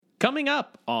Coming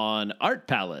up on Art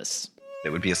Palace. It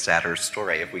would be a sadder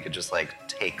story if we could just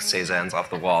take Cézanne's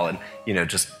off the wall and,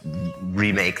 just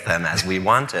remake them as we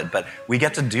wanted. But we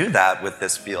get to do that with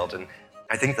this field. And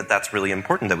I think that that's really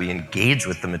important, that we engage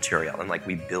with the material and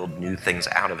we build new things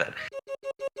out of it.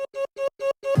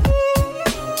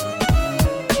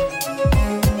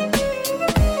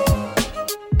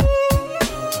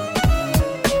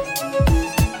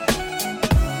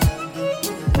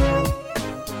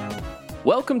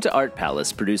 Welcome to Art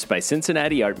Palace, produced by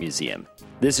Cincinnati Art Museum.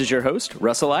 This is your host,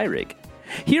 Russell Eyrig.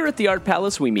 Here at the Art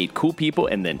Palace, we meet cool people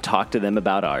and then talk to them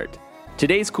about art.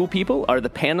 Today's cool people are the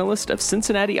panelists of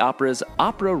Cincinnati Opera's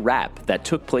Opera Rap that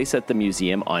took place at the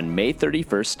museum on May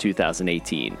 31st,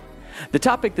 2018. The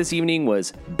topic this evening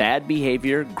was Bad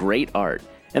Behavior, Great Art,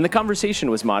 and the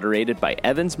conversation was moderated by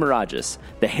Evans Mirageas,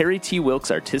 the Harry T.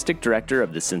 Wilks Artistic Director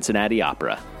of the Cincinnati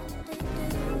Opera.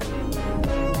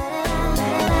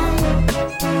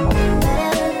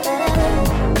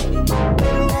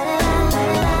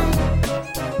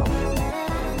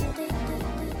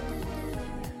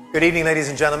 Good evening, ladies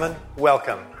and gentlemen.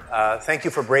 Welcome. Thank you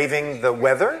for braving the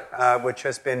weather, which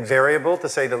has been variable, to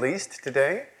say the least,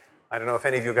 today. I don't know if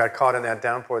any of you got caught in that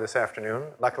downpour this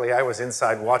afternoon. Luckily, I was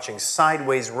inside watching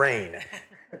sideways rain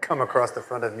come across the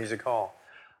front of Music Hall.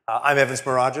 I'm Evans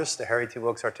Mirageas, the Harry T.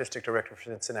 Wilks Artistic Director for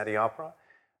Cincinnati Opera.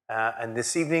 And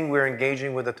this evening, we're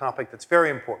engaging with a topic that's very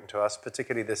important to us,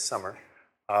 particularly this summer.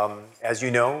 As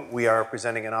you know, we are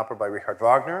presenting an opera by Richard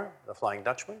Wagner, The Flying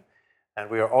Dutchman. And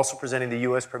we are also presenting the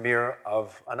U.S. premiere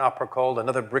of an opera called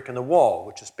Another Brick in the Wall,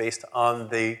 which is based on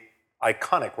the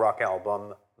iconic rock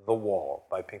album, The Wall,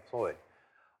 by Pink Floyd.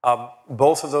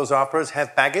 Both of those operas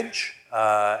have baggage,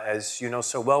 as you know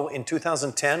so well. In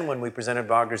 2010, when we presented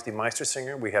Wagner's Die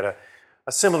Meistersinger, we had a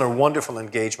similar wonderful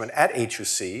engagement at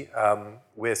HUC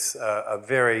with a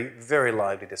very, very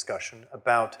lively discussion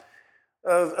about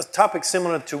a topic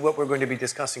similar to what we're going to be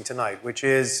discussing tonight, which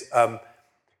is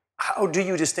how do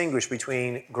you distinguish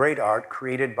between great art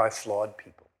created by flawed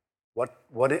people?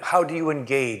 How do you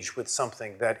engage with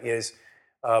something that is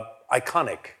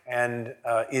iconic and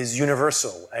is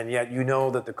universal, and yet you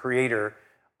know that the creator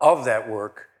of that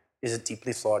work is a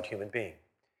deeply flawed human being?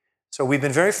 So we've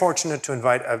been very fortunate to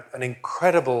invite an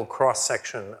incredible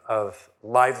cross-section of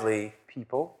lively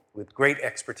people with great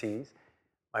expertise.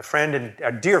 My friend and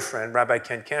our dear friend, Rabbi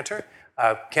Ken Cantor.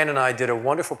 Ken and I did a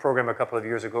wonderful program a couple of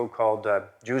years ago called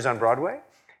Jews on Broadway.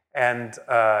 And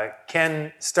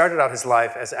Ken started out his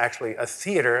life as actually a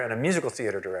theater and a musical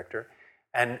theater director.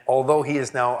 And although he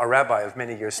is now a rabbi of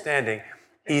many years standing,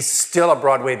 he's still a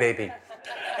Broadway baby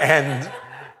and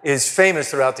is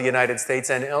famous throughout the United States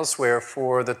and elsewhere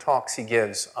for the talks he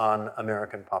gives on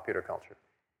American popular culture.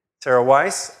 Sarah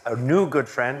Weiss, a new good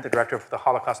friend, the director of the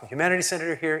Holocaust and Humanities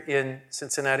Center here in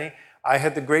Cincinnati. I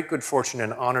had the great good fortune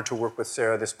and honor to work with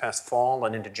Sarah this past fall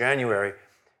and into January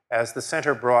as the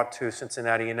center brought to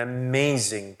Cincinnati an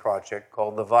amazing project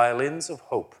called the Violins of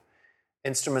Hope,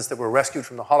 instruments that were rescued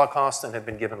from the Holocaust and have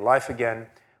been given life again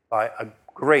by a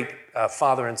great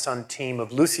father and son team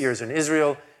of luthiers in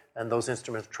Israel, and those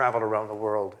instruments travel around the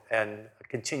world and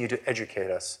continue to educate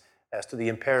us as to the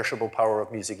imperishable power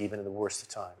of music even in the worst of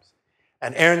times.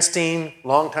 And Aaron Steen,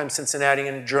 longtime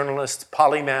Cincinnatian journalist,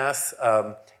 polymath,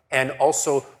 and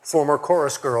also former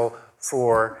chorus girl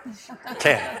for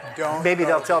Ken. Maybe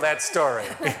they'll tell that story.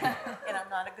 And I'm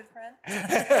not a good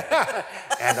friend?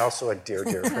 And also a dear,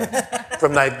 dear friend.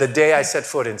 From the day I set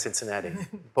foot in Cincinnati,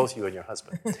 both you and your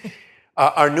husband.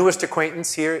 Our newest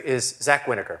acquaintance here is Zach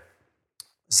Winokur.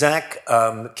 Zach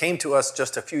came to us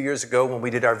just a few years ago when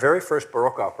we did our very first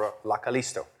Baroque opera, La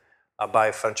Callisto,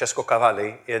 by Francesco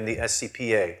Cavalli in the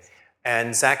SCPA.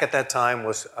 And Zach at that time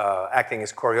was acting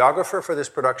as choreographer for this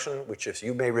production, which, as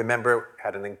you may remember,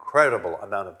 had an incredible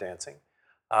amount of dancing,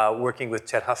 working with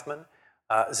Ted Huffman.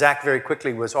 Zach very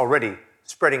quickly was already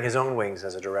spreading his own wings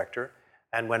as a director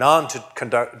and went on to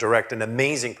direct an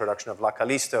amazing production of La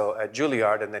Callisto at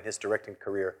Juilliard, and then his directing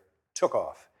career took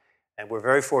off. And we're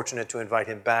very fortunate to invite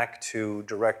him back to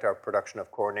direct our production of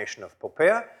Coronation of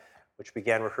Poppea, which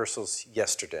began rehearsals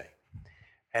yesterday.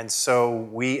 And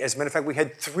so as a matter of fact, we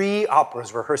had 3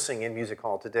 operas rehearsing in Music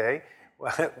Hall today.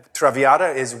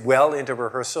 Traviata is well into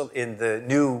rehearsal in the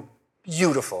new,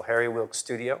 beautiful Harry Wilks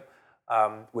studio,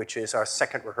 which is our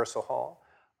second rehearsal hall.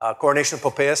 Coronation of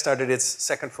Poppea started its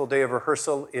second full day of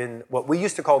rehearsal in what we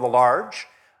used to call the Large,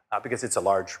 because it's a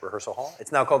large rehearsal hall.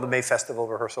 It's now called the May Festival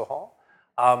Rehearsal Hall.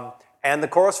 And the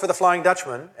chorus for The Flying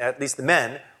Dutchman, at least the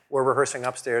men, were rehearsing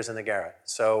upstairs in the garret.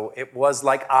 So it was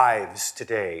like Ives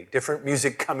today, different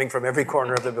music coming from every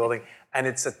corner of the building, and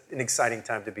it's an exciting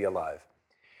time to be alive.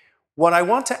 What I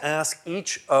want to ask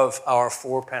each of our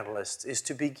four panelists is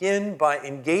to begin by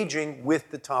engaging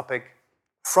with the topic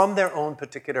from their own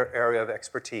particular area of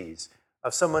expertise,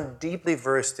 of someone deeply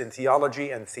versed in theology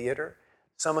and theater,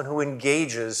 someone who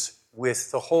engages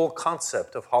with the whole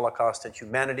concept of Holocaust and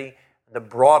humanity, the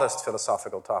broadest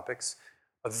philosophical topics,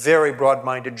 a very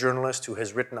broad-minded journalist who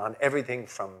has written on everything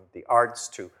from the arts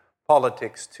to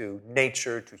politics to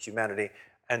nature to humanity,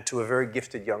 and to a very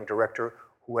gifted young director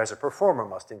who as a performer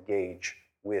must engage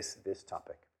with this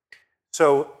topic.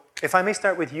 So if I may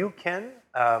start with you, Ken,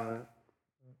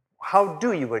 how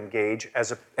do you engage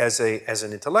as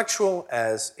an intellectual,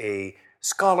 as a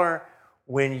scholar,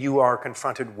 when you are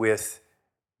confronted with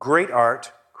great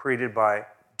art created by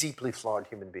deeply flawed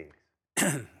human beings?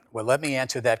 Well, let me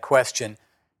answer that question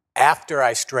after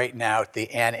I straighten out the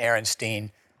Anne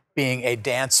Ehrenstein being a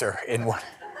dancer in one,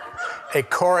 a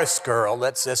chorus girl.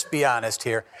 Let's just be honest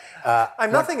here.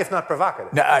 I'm nothing if not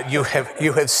provocative. No, you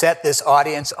have set this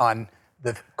audience on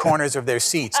the corners of their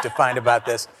seats to find about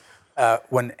this.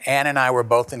 When Anne and I were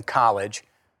both in college,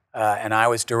 and I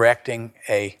was directing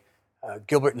a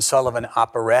Gilbert and Sullivan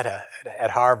operetta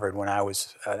at Harvard when I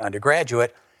was an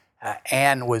undergraduate,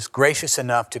 Anne was gracious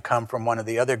enough to come from one of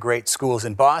the other great schools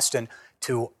in Boston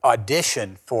to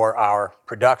audition for our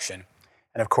production.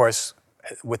 And of course,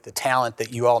 with the talent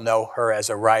that you all know her as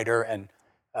a writer and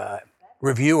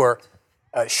reviewer,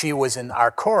 she was in our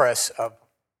chorus of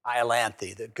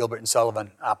Iolanthe, the Gilbert and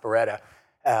Sullivan operetta,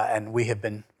 and we have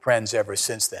been friends ever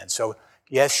since then. So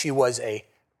yes, she was a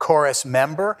chorus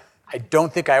member. I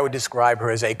don't think I would describe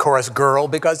her as a chorus girl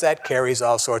because that carries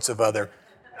all sorts of other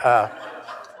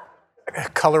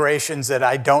colorations that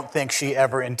I don't think she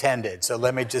ever intended. So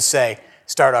let me just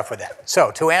start off with that.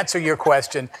 So to answer your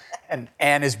question, and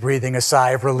Anne is breathing a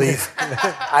sigh of relief.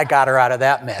 I got her out of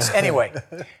that mess. Anyway,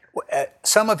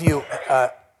 some of you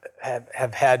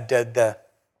have had the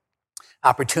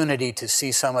opportunity to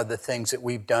see some of the things that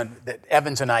we've done, that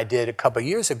Evans and I did a couple of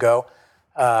years ago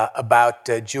about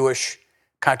Jewish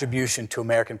contribution to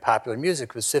American popular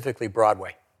music, specifically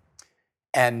Broadway.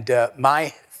 And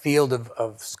my field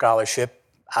of scholarship,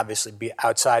 obviously be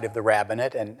outside of the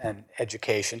rabbinate and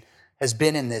education, has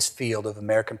been in this field of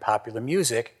American popular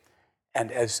music.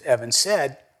 And as Evan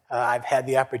said, I've had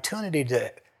the opportunity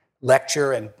to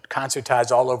lecture and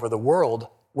concertize all over the world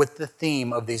with the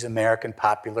theme of these American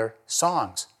popular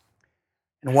songs.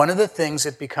 And one of the things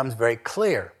that becomes very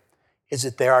clear is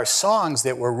that there are songs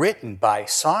that were written by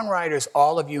songwriters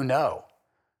all of you know,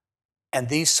 and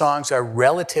these songs are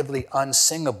relatively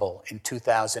unsingable in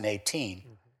 2018,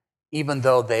 even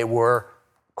though they were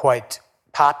quite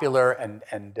popular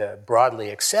and broadly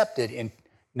accepted in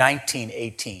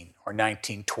 1918 or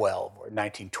 1912 or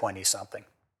 1920 something.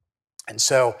 And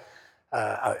so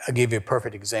I'll give you a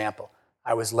perfect example.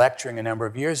 I was lecturing a number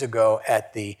of years ago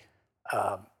at the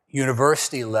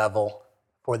university level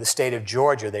for the state of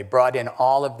Georgia. They brought in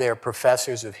all of their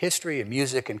professors of history and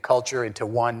music and culture into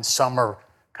one summer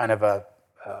kind of a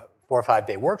 4 or 5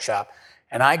 day workshop.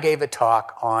 And I gave a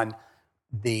talk on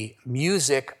the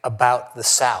music about the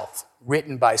South,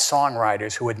 written by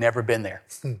songwriters who had never been there.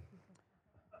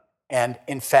 And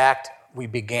in fact, we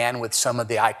began with some of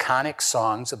the iconic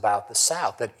songs about the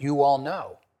South that you all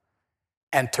know.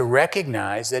 And to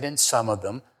recognize that in some of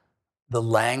them, the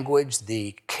language,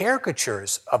 the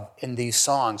caricatures in these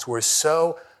songs were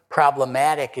so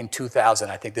problematic in 2000,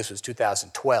 I think this was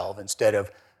 2012 instead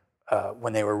of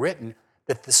when they were written,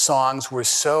 that the songs were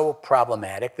so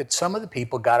problematic that some of the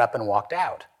people got up and walked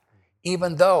out.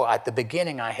 Even though at the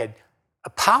beginning I had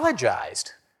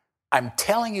apologized. I'm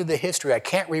telling you the history. I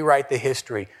can't rewrite the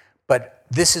history, but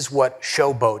this is what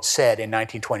Showboat said in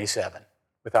 1927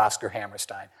 with Oscar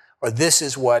Hammerstein, or this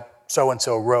is what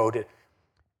so-and-so wrote.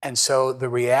 And so the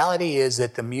reality is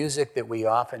that the music that we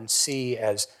often see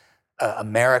as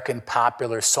American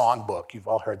popular songbook, you've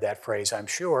all heard that phrase, I'm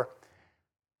sure,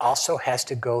 also has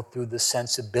to go through the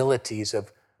sensibilities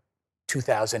of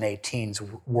 2018's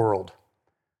world.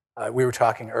 We were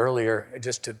talking earlier,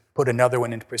 just to put another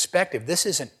one into perspective, this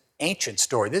isn't ancient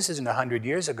story. This isn't 100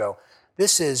 years ago.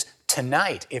 This is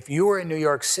tonight. If you were in New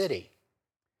York City,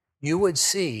 you would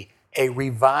see a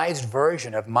revised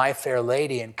version of My Fair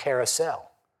Lady and Carousel,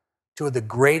 two of the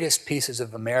greatest pieces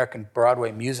of American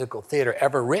Broadway musical theater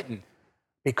ever written,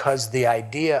 because the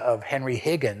idea of Henry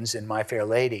Higgins in My Fair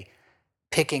Lady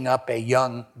picking up a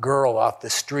young girl off the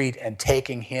street and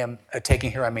taking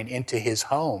her into his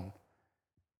home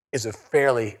is a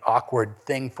fairly awkward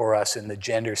thing for us in the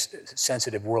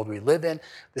gender-sensitive world we live in.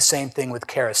 The same thing with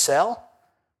Carousel,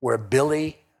 where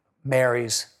Billy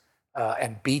marries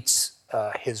and beats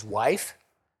his wife,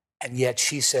 and yet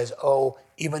she says, oh,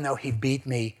 even though he beat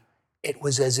me, it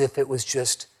was as if it was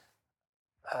just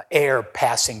air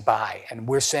passing by. And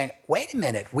we're saying, wait a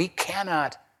minute, we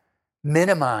cannot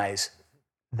minimize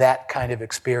that kind of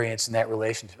experience and that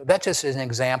relationship. That's just an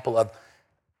example of,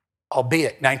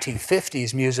 albeit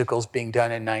 1950s musicals being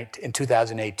done in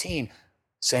 2018,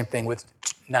 same thing with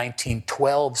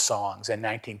 1912 songs and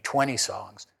 1920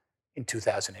 songs in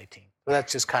 2018. So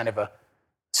that's just kind of a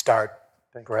start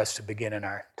for us to begin in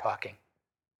our talking.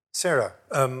 Sarah,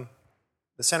 the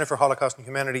Center for Holocaust and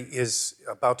Humanity is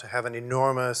about to have an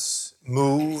enormous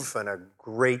move and a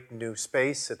great new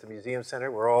space at the Museum Center.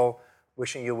 We're all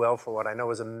wishing you well for what I know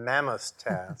is a mammoth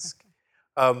task.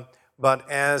 But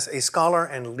as a scholar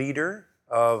and leader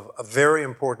of a very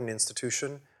important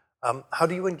institution, how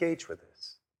do you engage with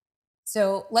this?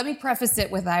 So let me preface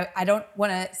it with, I don't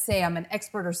want to say I'm an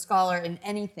expert or scholar in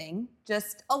anything,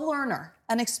 just a learner,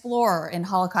 an explorer in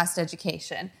Holocaust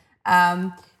education.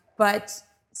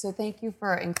 So thank you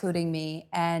for including me.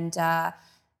 And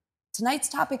tonight's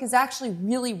topic is actually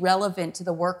really relevant to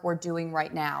the work we're doing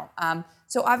right now.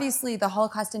 So obviously the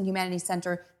Holocaust and Humanities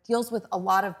Center deals with a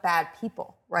lot of bad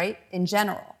people, right, in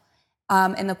general.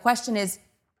 And the question is,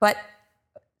 but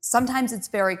sometimes it's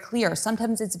very clear,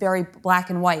 sometimes it's very black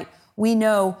and white. We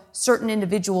know certain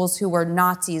individuals who were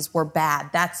Nazis were bad.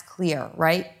 That's clear,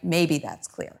 right? Maybe that's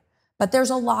clear. But there's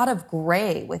a lot of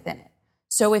gray within it.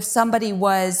 So if somebody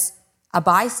was a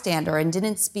bystander and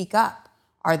didn't speak up,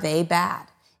 are they bad?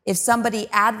 If somebody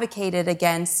advocated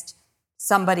against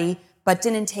somebody but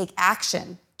didn't take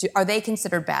action, are they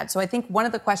considered bad? So I think one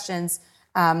of the questions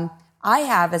I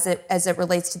have as it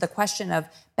relates to the question of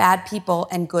bad people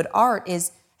and good art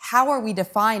is, how are we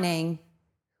defining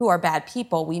who are bad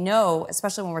people? We know,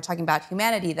 especially when we're talking about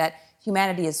humanity, that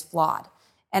humanity is flawed.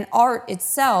 And art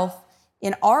itself,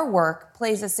 in our work,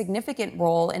 plays a significant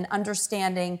role in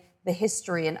understanding the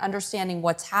history and understanding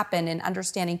what's happened and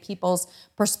understanding people's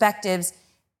perspectives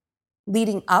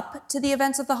leading up to the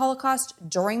events of the Holocaust,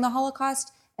 during the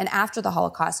Holocaust, and after the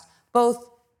Holocaust. Both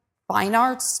fine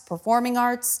arts, performing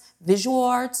arts, visual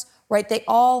arts, right? They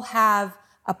all have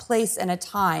a place and a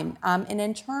time. And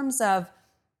in terms of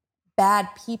bad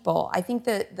people, I think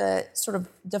the sort of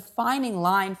defining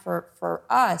line for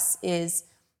us is,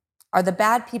 are the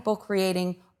bad people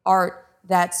creating art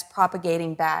that's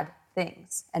propagating bad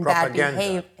things and Propaganda. bad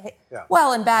behavior? Yeah.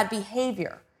 Well, and bad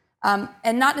behavior.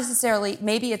 And not necessarily,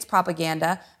 maybe it's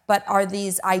propaganda, but are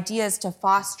these ideas to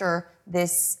foster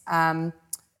this bad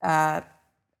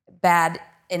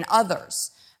in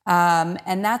others?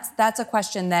 And that's a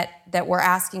question that we're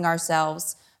asking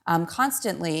ourselves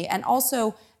constantly. And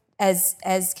also,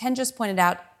 as Ken just pointed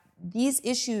out, these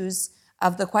issues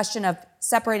of the question of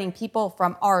separating people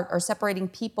from art or separating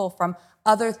people from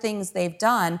other things they've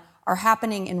done are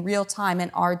happening in real time in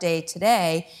our day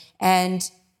today. And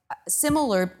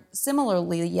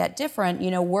similarly yet different,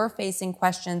 we're facing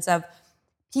questions of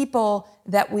people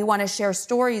that we want to share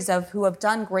stories of who have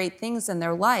done great things in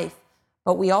their life,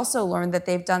 but we also learned that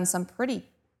they've done some pretty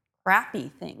crappy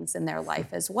things in their life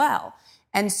as well.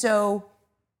 And so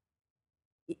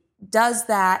does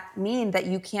that mean that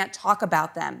you can't talk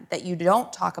about them, that you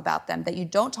don't talk about them, that you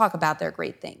don't talk about their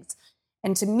great things?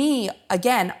 And to me,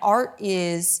 again, art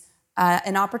is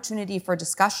an opportunity for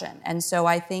discussion. And so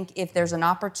I think if there's an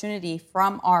opportunity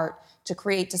from art to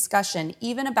create discussion,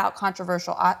 even about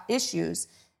controversial issues,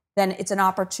 then it's an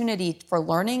opportunity for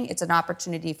learning, it's an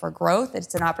opportunity for growth,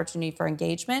 it's an opportunity for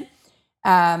engagement.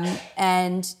 And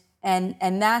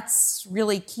that's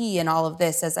really key in all of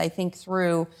this as I think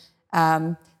through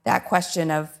that question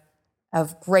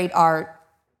of great art,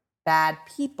 bad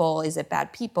people. Is it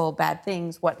bad people, bad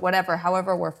things, whatever,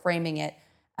 however we're framing it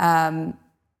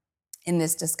in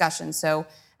this discussion. So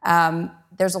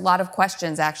there's a lot of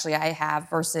questions actually I have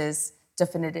versus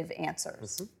definitive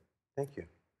answers. Mm-hmm. Thank you.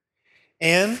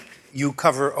 Anne, you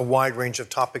cover a wide range of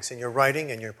topics in your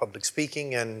writing and your public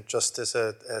speaking and just as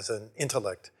an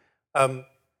intellect.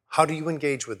 How do you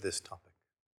engage with this topic?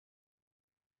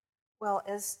 Well,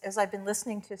 as I've been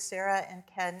listening to Sarah and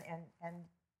Ken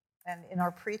and in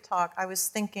our pre-talk, I was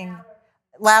thinking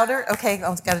louder. Okay,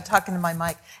 I've got to talk into my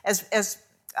mic. As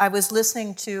I was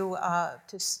listening to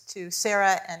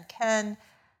Sarah and Ken,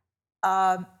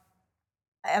 and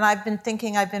I've been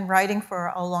thinking, I've been writing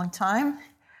for a long time,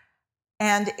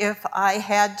 and if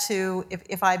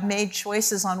I made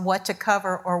choices on what to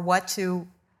cover or what to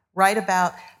write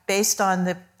about based on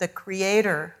the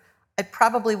creator, I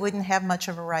probably wouldn't have much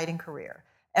of a writing career.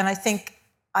 And I think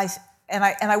I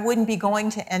wouldn't be going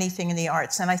to anything in the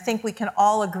arts. And I think we can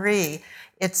all agree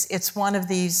it's one of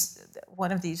these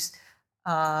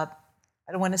I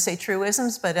don't want to say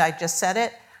truisms, but I just said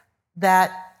it,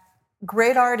 that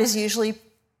great art is usually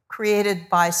created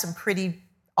by some pretty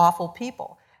awful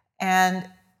people. And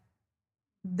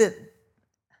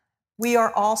we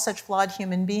are all such flawed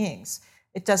human beings.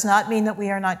 It does not mean that we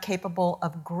are not capable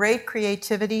of great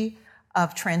creativity,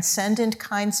 of transcendent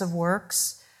kinds of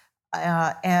works.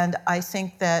 And I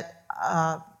think that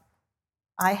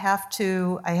I have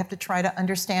to try to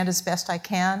understand as best I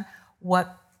can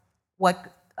what's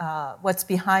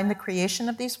behind the creation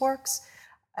of these works.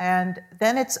 And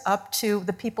then it's up to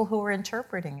the people who are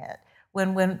interpreting it.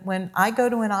 When I go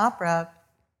to an opera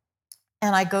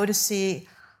and I go to see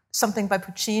something by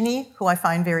Puccini, who I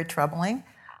find very troubling,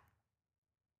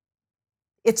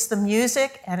 it's the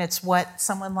music and it's what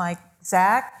someone like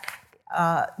Zach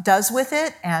does with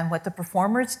it and what the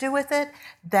performers do with it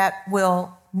that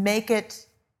will make it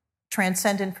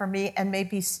transcendent for me and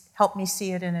maybe help me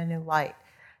see it in a new light.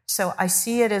 So I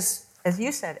see it as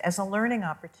you said, as a learning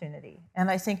opportunity.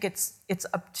 And I think it's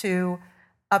up to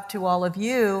all of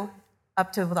you,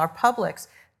 up to our publics,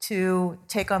 to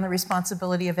take on the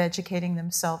responsibility of educating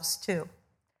themselves too.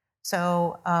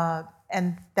 So,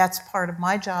 and that's part of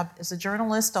my job as a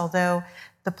journalist, although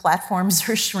the platforms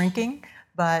are shrinking,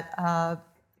 but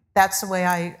that's the way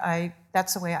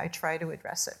I try to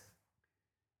address it.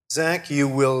 Zach, you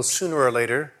will sooner or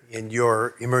later in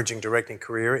your emerging directing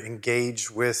career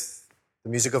engage with the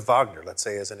music of Wagner, let's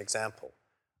say, as an example,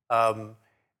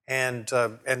 and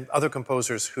other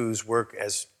composers whose work,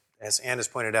 as Anne has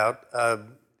pointed out,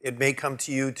 it may come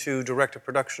to you to direct a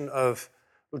production of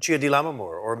Lucia di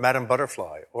Lammermoor or Madame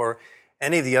Butterfly or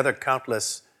any of the other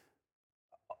countless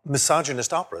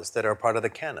misogynist operas that are part of the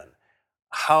canon.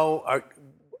 How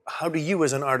do you,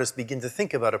 as an artist, begin to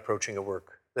think about approaching a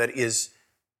work that is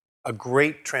a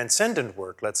great transcendent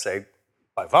work, let's say,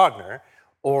 by Wagner,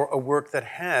 or a work that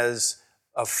has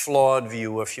a flawed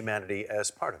view of humanity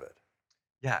as part of it?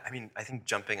 Yeah, I mean, I think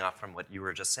jumping off from what you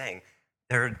were just saying,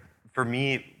 for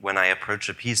me, when I approach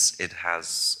a piece, it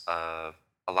has a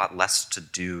lot less to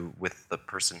do with the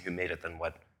person who made it than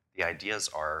what the ideas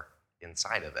are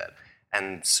inside of it.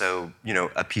 And so,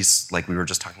 a piece like we were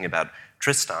just talking about,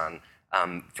 Tristan,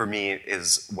 for me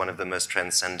is one of the most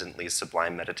transcendently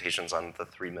sublime meditations on the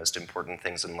three most important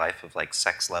things in life of like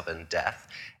sex, love, and death.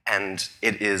 And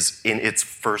it is, in its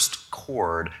first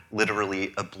chord,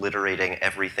 literally obliterating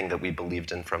everything that we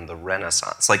believed in from the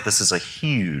Renaissance. Like, this is a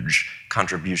huge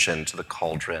contribution to the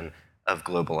cauldron of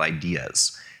global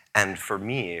ideas. And for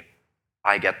me,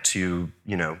 I get to,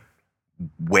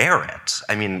 wear it.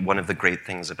 I mean, one of the great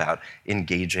things about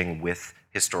engaging with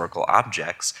historical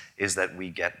objects is that we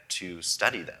get to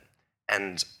study them.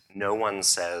 And no one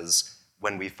says,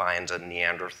 when we find a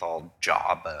Neanderthal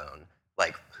jawbone,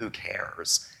 like, who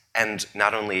cares? And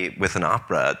not only with an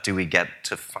opera do we get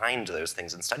to find those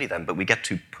things and study them, but we get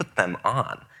to put them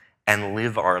on and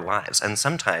live our lives. And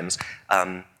sometimes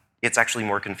it's actually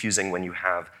more confusing when you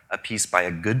have a piece by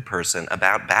a good person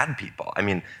about bad people. I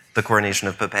mean, The Coronation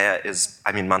of Poppaea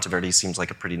Monteverdi seems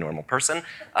like a pretty normal person,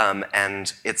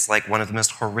 and it's like one of the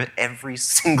most horrific, every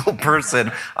single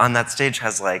person on that stage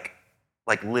has like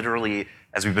literally,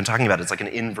 as we've been talking about, it's like an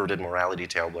inverted morality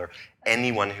tale where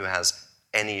anyone who has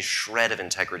any shred of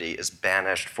integrity is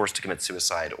banished, forced to commit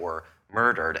suicide, or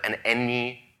murdered, and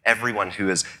everyone who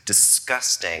is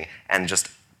disgusting and just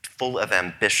full of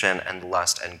ambition and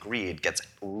lust and greed gets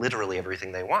literally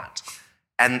everything they want.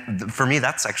 And for me,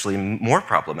 that's actually more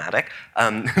problematic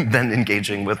than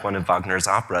engaging with one of Wagner's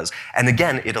operas. And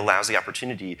again, it allows the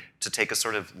opportunity to take a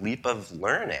sort of leap of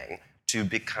learning to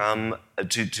become,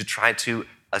 to try to,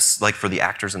 like for the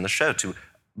actors in the show, to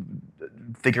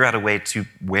figure out a way to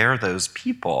wear those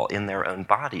people in their own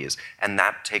bodies. And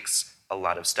that takes a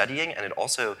lot of studying, and it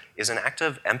also is an act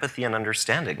of empathy and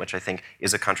understanding, which I think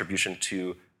is a contribution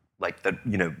to, like, that,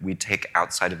 we take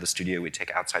outside of the studio, we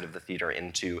take outside of the theater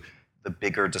into the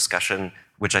bigger discussion,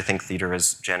 which I think theater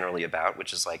is generally about,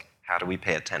 which is like, how do we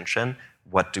pay attention?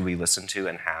 What do we listen to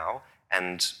and how?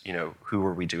 And, who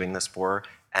are we doing this for?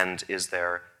 And is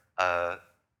there a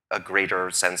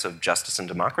greater sense of justice and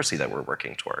democracy that we're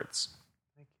working towards?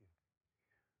 Thank you.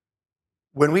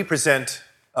 When we present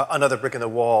Another Brick in the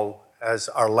Wall as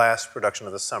our last production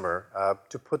of the summer,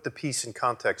 to put the piece in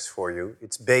context for you,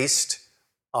 it's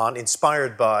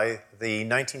inspired by the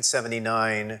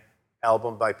 1979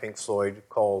 album by Pink Floyd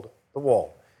called The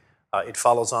Wall. It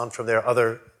follows on from their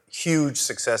other huge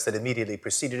success that immediately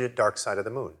preceded it, Dark Side of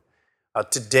the Moon.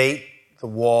 To date, The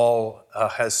Wall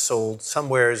has sold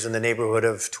somewhere in the neighborhood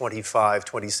of 25,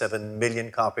 27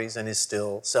 million copies and is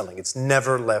still selling. It's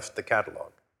never left the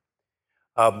catalog.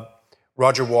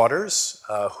 Roger Waters,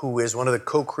 who is one of the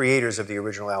co-creators of the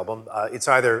original album, it's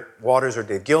either Waters or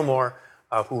Dave Gilmour,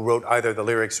 who wrote either the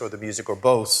lyrics or the music or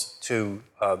both to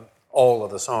all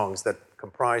of the songs that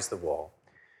comprise The Wall,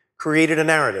 created a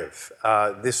narrative.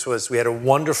 We had a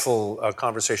wonderful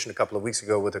conversation a couple of weeks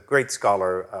ago with a great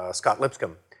scholar, Scott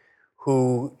Lipscomb,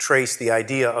 who traced the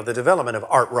idea of the development of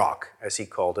art rock, as he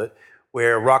called it,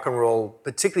 where rock and roll,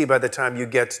 particularly by the time you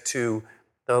get to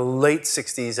the late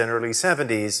 60s and early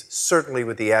 70s, certainly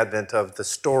with the advent of the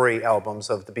story albums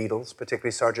of the Beatles,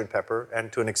 particularly Sgt. Pepper,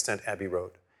 and to an extent Abbey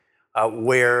Road,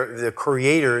 where the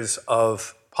creators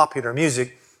of popular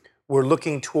music were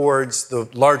looking towards the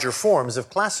larger forms of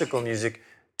classical music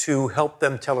to help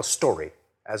them tell a story,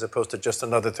 as opposed to just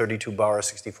another 32-bar or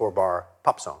 64-bar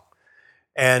pop song.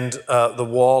 And The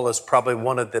Wall is probably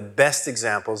one of the best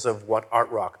examples of what art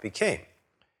rock became.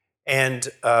 And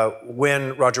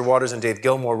when Roger Waters and Dave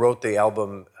Gilmour wrote the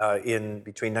album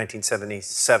between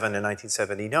 1977 and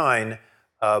 1979,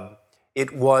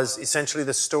 it was essentially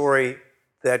the story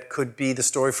that could be the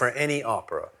story for any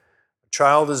opera. A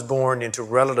child is born into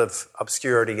relative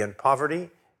obscurity and poverty,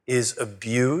 is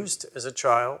abused as a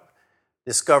child,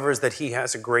 discovers that he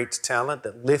has a great talent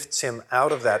that lifts him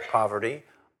out of that poverty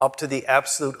up to the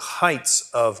absolute heights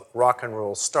of rock and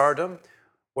roll stardom,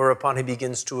 whereupon he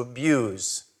begins to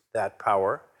abuse that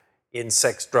power in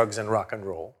sex, drugs, and rock and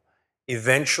roll,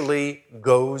 eventually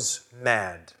goes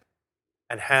mad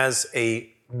and has a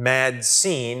mad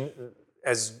scene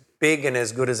as big and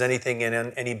as good as anything in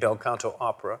any bel canto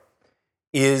opera,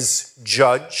 is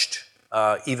judged,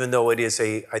 even though I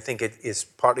think it is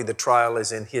partly the trial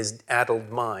is in his addled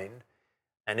mind.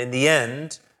 And in the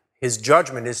end, his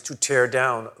judgment is to tear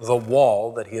down the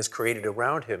wall that he has created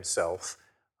around himself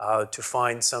to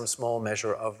find some small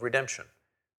measure of redemption.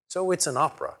 So it's an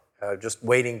opera, just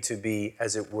waiting to be,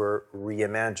 as it were,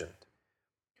 reimagined.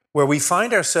 Where we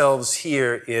find ourselves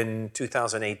here in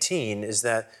 2018 is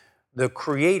that the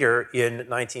creator in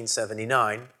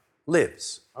 1979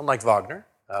 lives, unlike Wagner,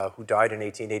 who died in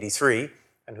 1883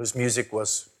 and whose music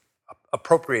was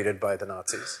appropriated by the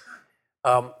Nazis.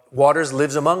 Waters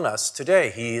lives among us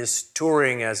today. He is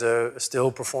touring as a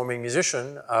still performing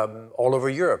musician all over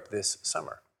Europe this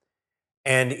summer.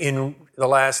 And in the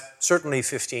last, certainly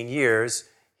 15 years,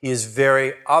 he has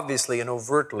very obviously and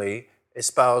overtly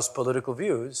espoused political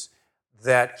views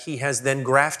that he has then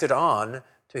grafted on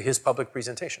to his public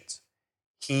presentations.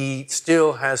 He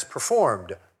still has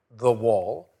performed The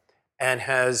Wall and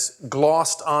has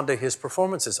glossed onto his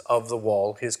performances of The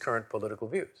Wall his current political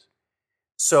views.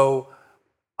 So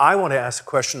I want to ask a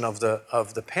question of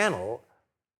the panel,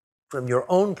 from your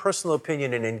own personal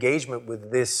opinion and engagement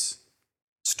with this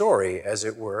story, as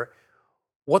it were.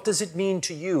 What does it mean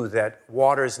to you that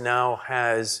Waters now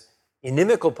has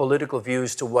inimical political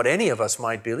views to what any of us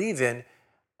might believe in?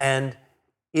 And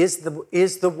is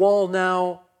the Wall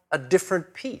now a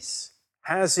different piece?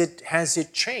 Has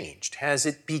it changed? Has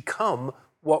it become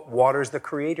what Waters, the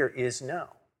creator, is now?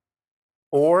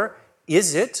 Or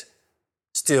is it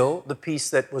still the piece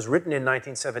that was written in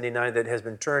 1979 that has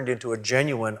been turned into a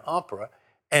genuine opera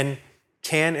and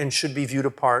can and should be viewed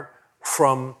apart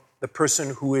from the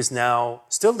person who is now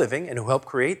still living and who helped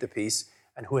create the piece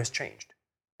and who has changed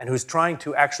and who's trying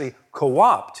to actually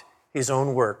co-opt his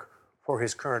own work for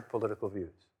his current political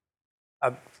views?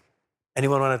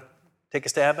 Anyone want to take a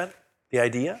stab at the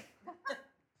idea? One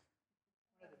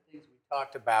of the things we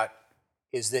talked about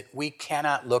is that we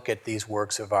cannot look at these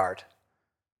works of art,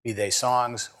 be they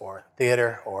songs or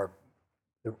theater or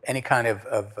any kind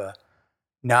of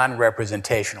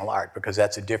non-representational art, because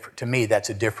to me, that's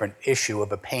a different issue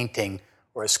of a painting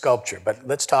or a sculpture. But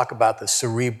let's talk about the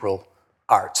cerebral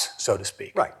arts, so to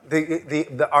speak. Right.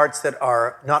 The arts that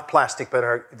are not plastic, but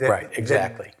are right.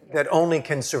 Exactly. That only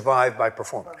can survive by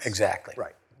performance. Exactly.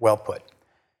 Right. Well put.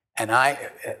 And I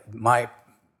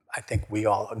think we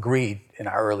all agreed in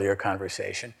our earlier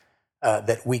conversation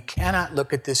that we cannot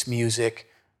look at this music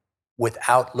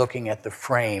without looking at the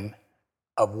frame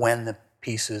of when the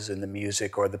pieces and the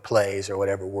music or the plays or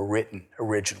whatever were written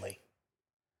originally.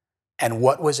 And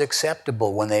what was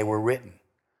acceptable when they were written.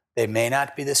 They may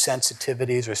not be the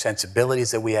sensitivities or sensibilities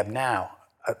that we have now,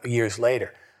 years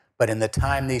later, but in the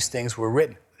time these things were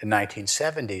written, the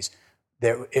 1970s,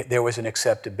 there was an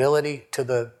acceptability to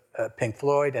the Pink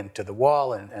Floyd and to The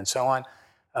Wall and so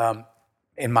on.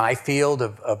 In my field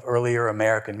of earlier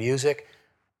American music,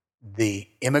 the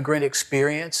immigrant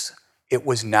experience, it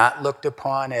was not looked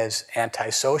upon as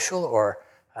antisocial or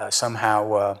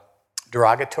somehow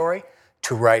derogatory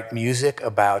to write music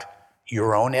about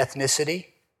your own ethnicity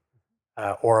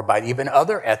or about even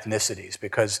other ethnicities,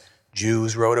 because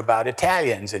Jews wrote about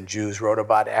Italians and Jews wrote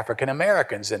about African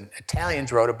Americans and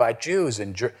Italians wrote about Jews. I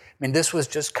mean, this was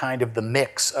just kind of the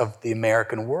mix of the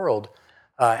American world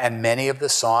And many of the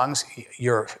songs,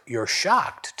 you're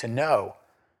shocked to know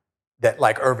that,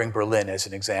 like Irving Berlin as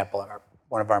an example,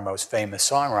 one of our most famous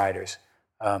songwriters,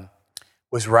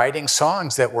 was writing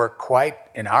songs that were quite,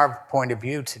 in our point of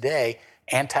view today,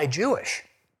 anti-Jewish.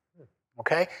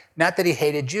 Okay? Not that he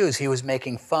hated Jews, he was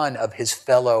making fun of his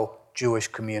fellow Jewish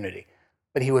community.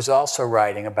 But he was also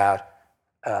writing about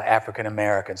African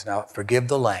Americans. Now, forgive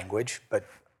the language, but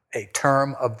a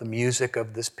term of the music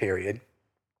of this period,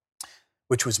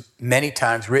 which was many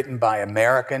times written by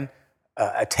American,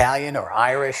 Italian, or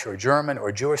Irish, or German,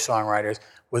 or Jewish songwriters,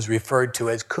 was referred to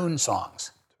as coon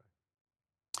songs.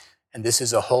 And this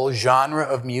is a whole genre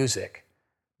of music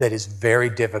that is very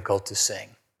difficult to sing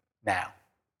now.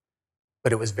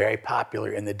 But it was very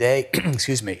popular in the day,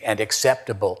 excuse me, and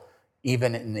acceptable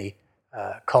even in the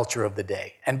culture of the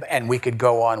day. And we could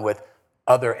go on with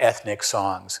other ethnic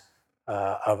songs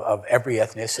of every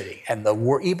ethnicity. And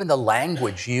even the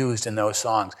language used in those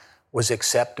songs was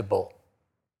acceptable,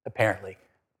 apparently,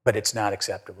 but it's not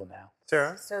acceptable now.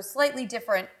 Sarah? So slightly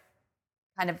different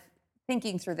kind of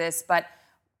thinking through this, but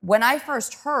when I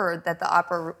first heard that the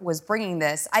opera was bringing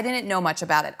this, I didn't know much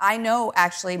about it. I know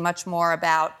actually much more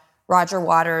about Roger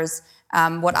Waters,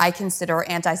 what I consider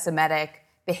anti-Semitic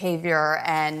behavior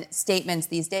and statements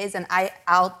these days. And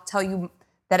I'll tell you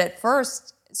that at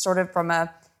first, sort of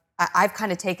I've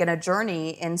kind of taken a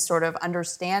journey in sort of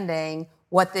understanding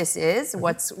what this is,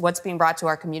 what's being brought to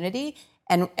our community,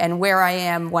 and where I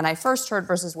am when I first heard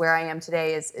versus where I am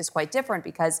today is quite different,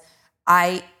 because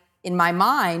I, in my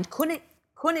mind, couldn't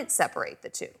separate the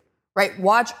two, right?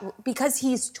 Because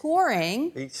he's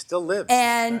touring. He still lives.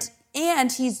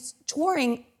 And he's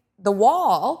touring The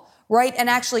Wall, right? And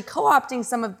actually co-opting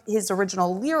some of his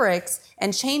original lyrics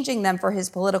and changing them for his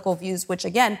political views, which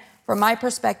again, from my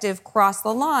perspective, crossed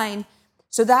the line.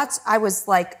 So I was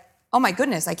like, oh my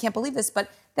goodness, I can't believe this. But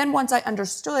then once I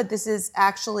understood this is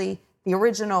actually the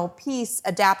original piece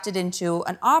adapted into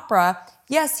an opera,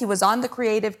 yes, he was on the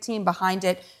creative team behind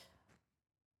it,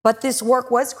 but this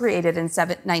work was created in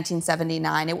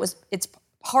 1979. It's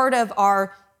part of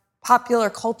our popular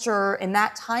culture in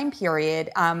that time period.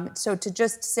 So to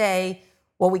just say,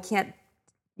 well, we can't,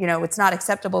 it's not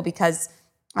acceptable because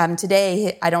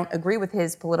today I don't agree with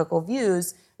his political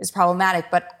views is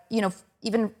problematic. But,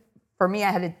 even for me,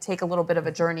 I had to take a little bit of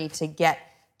a journey to get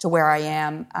to where I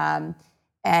am.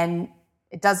 And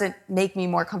it doesn't make me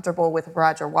more comfortable with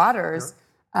Roger Waters.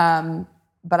 Sure.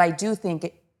 But I do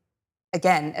think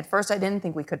again, at first I didn't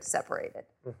think we could separate it,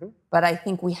 but I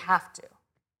think we have to.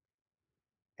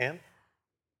 Anne?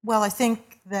 Well, I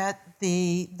think that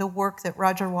the work that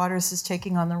Roger Waters is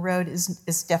taking on the road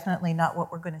is definitely not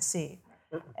what we're going to see.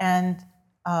 And,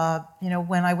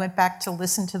 when I went back to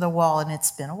listen to The Wall, and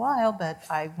it's been a while, but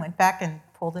I went back and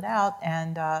pulled it out,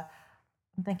 and I'm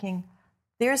thinking,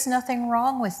 there's nothing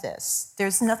wrong with this.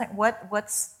 There's nothing,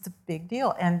 what's the big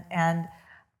deal? And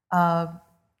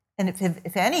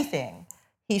if anything,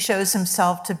 he shows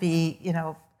himself to be,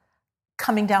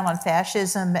 coming down on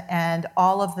fascism and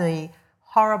all of the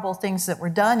horrible things that were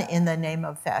done in the name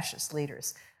of fascist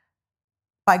leaders.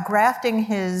 By grafting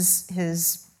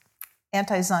his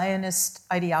anti-Zionist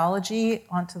ideology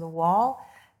onto The Wall,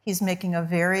 he's making a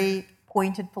very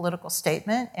pointed political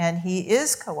statement, and he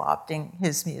is co-opting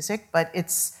his music, but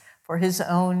it's for his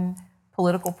own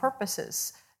political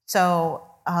purposes. So,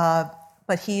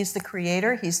 but he's the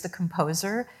creator, he's the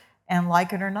composer, and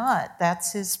like it or not,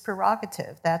 that's his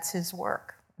prerogative, that's his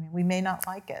work. I mean, we may not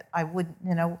like it. I would,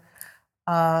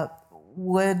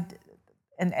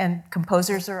 and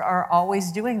composers are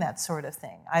always doing that sort of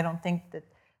thing. I don't think that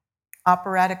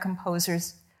operatic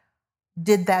composers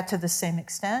did that to the same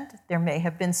extent. There may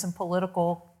have been some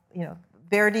political,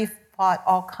 Verdi fought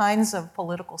all kinds of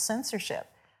political censorship,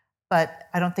 but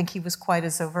I don't think he was quite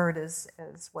as overt as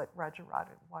what Roger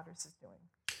Waters is doing.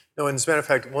 No, and as a matter of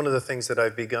fact, one of the things that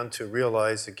I've begun to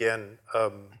realize again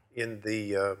in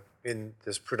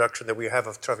this production that we have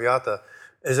of Traviata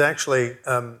is actually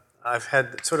I've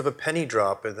had sort of a penny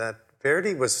drop in that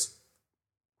Verdi was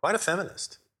quite a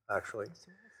feminist, actually.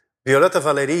 Violetta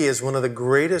Valeri is one of the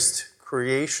greatest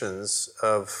creations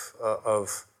of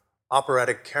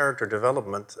operatic character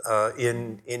development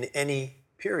in any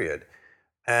period.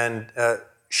 And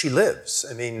she lives.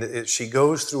 I mean, she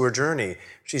goes through her journey.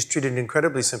 She's treated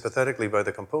incredibly sympathetically by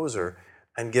the composer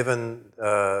and given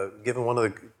one of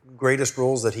the greatest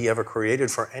roles that he ever created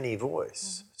for any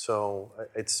voice. So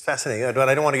it's fascinating, but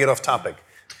I don't want to get off topic.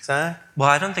 Well,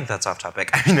 I don't think that's off topic.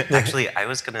 I mean, actually, I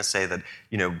was going to say that,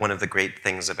 one of the great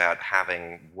things about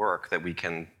having work that we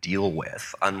can deal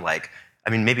with, unlike I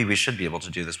mean, maybe we should be able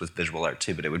to do this with visual art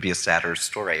too, but it would be a sadder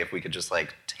story if we could just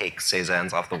like take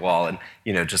Cézannes off the wall and,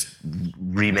 you know, just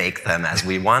remake them as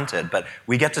we wanted. But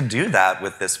we get to do that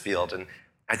with this field, and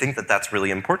I think that that's really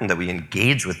important, that we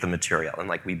engage with the material and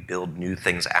like we build new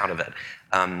things out of it.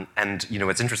 And, you know,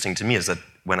 what's interesting to me is that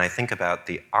when I think about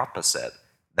the opposite,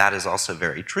 that is also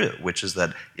very true, which is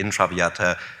that in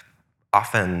Traviata,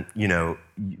 often, you know,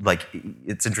 like,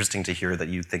 it's interesting to hear that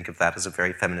you think of that as a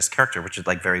very feminist character, which it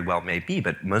like very well may be,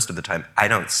 but most of the time I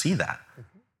don't see that.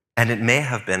 And it may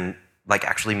have been like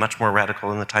actually much more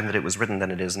radical in the time that it was written than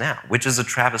it is now, which is a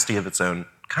travesty of its own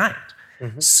kind.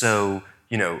 So,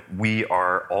 you know, we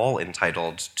are all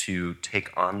entitled to take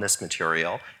on this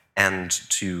material and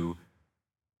to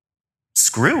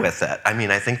screw with it. I mean,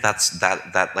 I think that's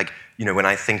that like, you know, when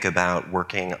I think about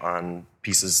working on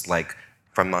pieces like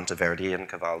from Monteverdi and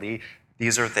Cavalli,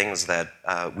 these are things that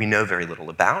we know very little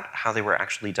about, how they were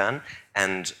actually done,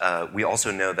 and we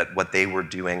also know that what they were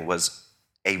doing was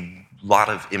a lot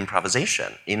of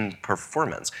improvisation in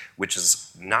performance, which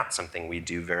is not something we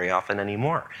do very often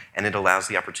anymore. And it allows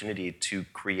the opportunity to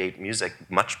create music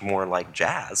much more like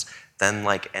jazz than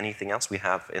like anything else we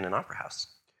have in an opera house.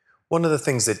 One of the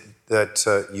things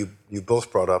that you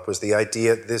both brought up was the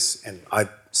idea, and I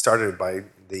started by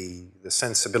the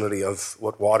sensibility of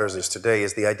what Waters is today,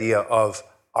 is the idea of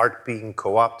art being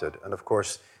co-opted. And of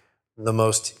course, the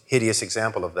most hideous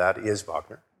example of that is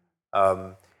Wagner.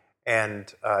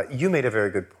 And you made a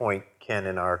very good point, Ken,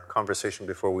 in our conversation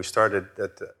before we started,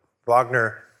 that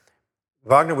Wagner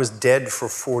was dead for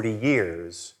 40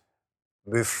 years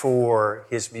before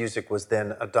his music was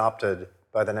then adopted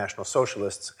by the National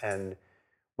Socialists. And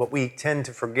what we tend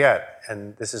to forget,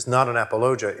 and this is not an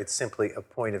apologia, it's simply a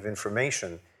point of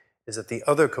information, is that the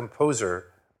other composer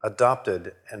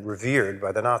adopted and revered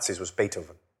by the Nazis was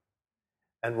Beethoven.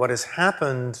 And what has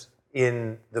happened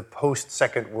in the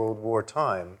post-Second World War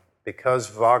time, because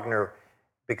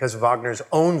Wagner's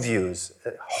own views,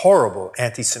 horrible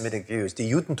anti-Semitic views, Die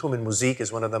Judentum in Musik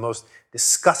is one of the most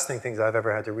disgusting things I've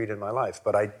ever had to read in my life,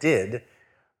 but I did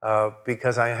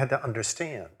because I had to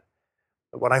understand.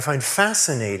 What I find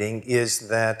fascinating is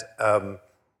that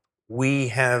we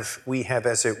have,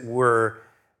 as it were,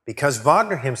 because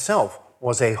Wagner himself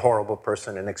was a horrible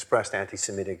person and expressed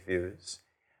anti-Semitic views,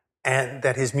 and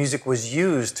that his music was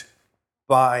used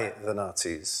by the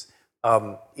Nazis,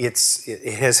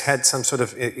 it has had some sort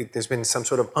of, there's been some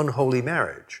sort of unholy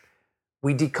marriage.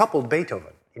 We decoupled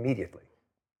Beethoven immediately,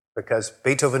 because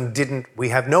we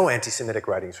have no anti-Semitic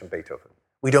writings from Beethoven.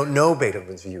 We don't know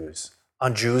Beethoven's views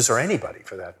on Jews or anybody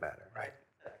for that matter, right?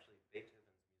 Actually, Beethoven's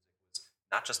music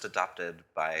was not just adopted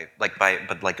by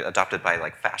adopted by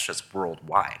fascists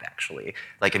worldwide, actually.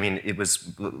 Like, I mean, it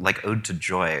was like Ode to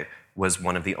Joy was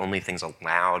one of the only things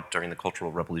allowed during the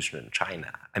Cultural Revolution in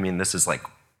China. I mean, this is like,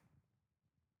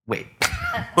 wait.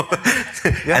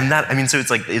 Yeah. And that, I mean, so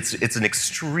it's like, it's an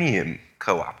extreme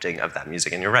co-opting of that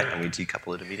music, and you're right, and we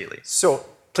decouple it immediately. So,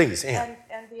 please, Anne.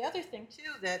 And the other thing,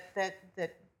 too, that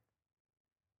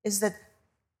is that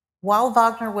while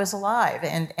Wagner was alive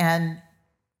and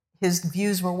his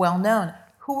views were well known,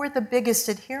 who were the biggest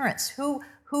adherents?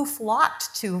 Who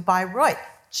flocked to Bayreuth?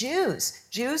 Jews.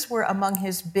 Jews were among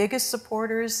his biggest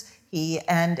supporters.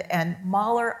 And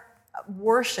Mahler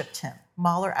worshipped him.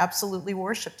 Mahler absolutely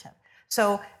worshipped him.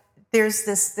 So there's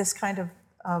this kind of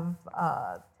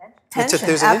tension.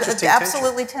 There's an interesting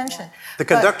absolutely tension. The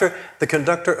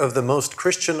conductor of the most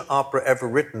Christian opera ever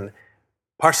written,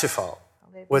 Parsifal,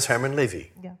 was Hermann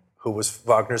Levy, who was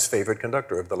Wagner's favorite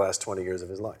conductor of the last 20 years of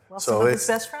his life. Well, some of his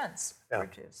best friends were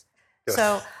Jews. Good.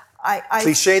 So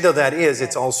Cliche though that is,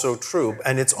 it's also true,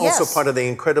 and it's also part of the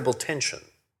incredible tension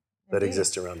that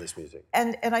exists around this music.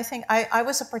 And I think I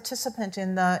was a participant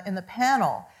in the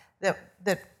panel that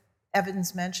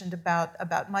Evans mentioned about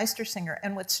Meistersinger,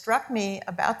 and what struck me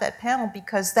about that panel,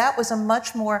 because that was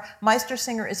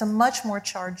Meistersinger is a much more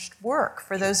charged work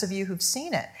for those of you who've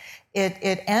seen it.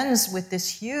 It ends with this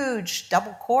huge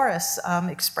double chorus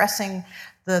expressing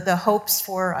the hopes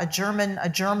for a German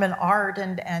art,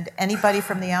 and anybody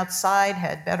from the outside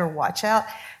had better watch out.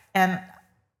 And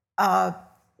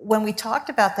when we talked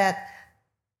about that,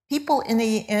 people in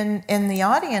the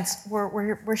audience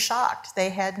were shocked. They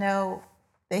had no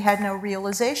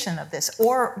realization of this,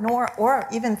 or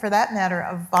even for that matter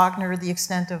of Wagner, the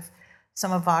extent of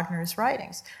some of Wagner's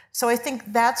writings. So I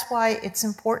think that's why it's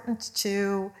important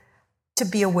to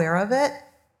be aware of it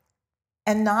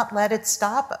and not let it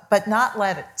stop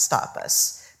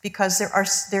us, because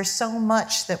there's so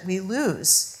much that we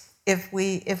lose if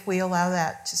we allow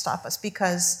that to stop us,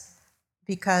 because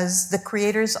the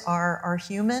creators are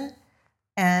human,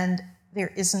 and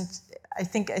there isn't I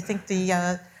think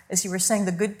the as you were saying,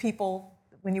 the good people,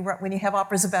 when you have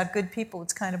operas about good people,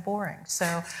 it's kind of boring.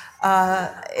 So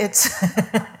it's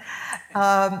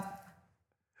and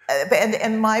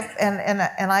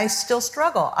I still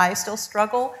struggle. I still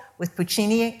struggle with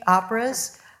Puccini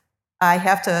operas. I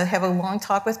have to have a long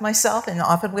talk with myself and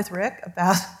often with Rick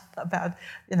about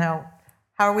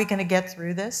how are we going to get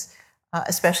through this,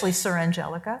 especially Sir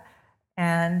Angelica,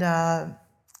 and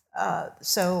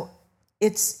so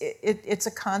it's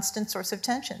a constant source of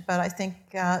tension. But I think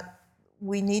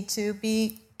we need to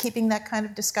be keeping that kind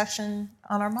of discussion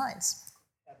on our minds.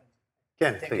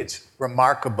 Ken, I think please. it's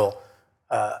remarkable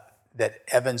that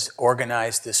Evans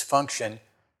organized this function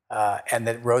and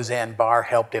that Roseanne Barr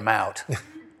helped him out.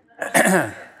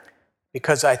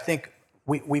 Because I think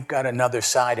we've got another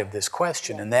side of this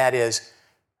question, and that is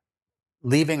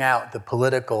leaving out the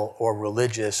political or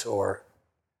religious or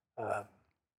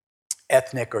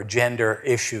ethnic or gender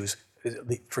issues.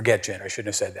 Forget gender, I shouldn't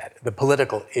have said that. The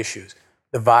political issues,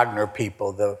 the Wagner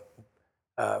people, the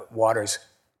Waters.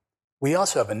 We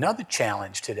also have another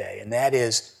challenge today, and that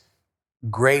is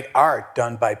great art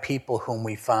done by people whom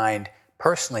we find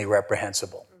personally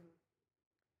reprehensible.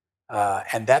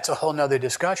 And that's a whole nother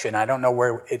discussion. I don't know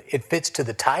where it fits to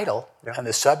the title and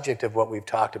the subject of what we've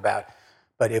talked about.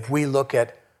 But if we look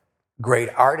at great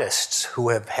artists who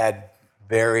have had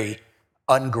very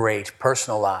ungreat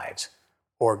personal lives,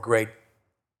 or great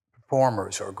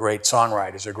performers, or great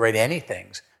songwriters, or great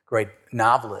anythings, great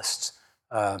novelists,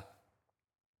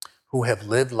 who have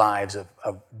lived lives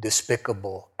of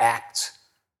despicable acts,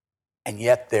 and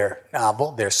yet their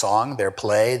novel, their song, their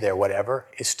play, their whatever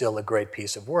is still a great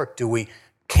piece of work. Do we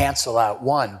cancel out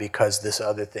one because this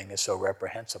other thing is so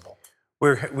reprehensible?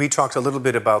 We talked a little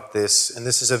bit about this, and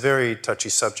this is a very touchy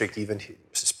subject, even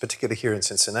particularly here in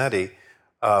Cincinnati,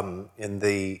 in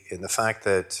the fact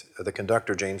that the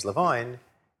conductor, James Levine,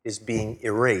 is being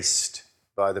erased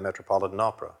by the Metropolitan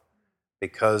Opera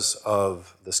because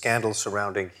of the scandal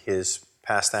surrounding his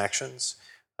past actions.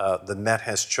 The Met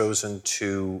has chosen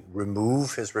to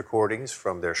remove his recordings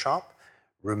from their shop,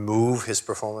 remove his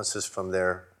performances from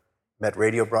their Met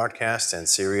radio broadcasts and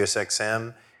Sirius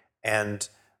XM, and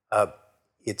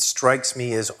it strikes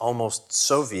me as almost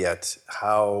Soviet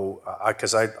how,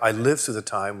 because I lived through the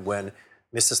time when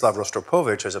Mstislav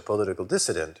Rostropovich, as a political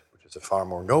dissident, which is a far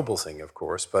more noble thing, of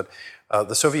course, but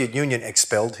the Soviet Union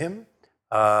expelled him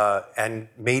and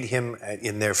made him,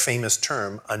 in their famous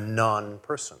term, a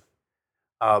non-person.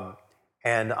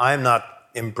 And I'm not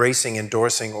embracing,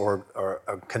 endorsing,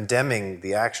 or condemning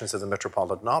the actions of the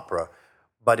Metropolitan Opera,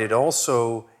 but it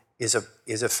also is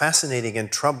a fascinating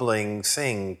and troubling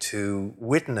thing to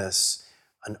witness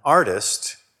an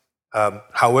artist,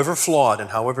 however flawed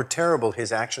and however terrible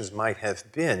his actions might have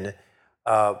been,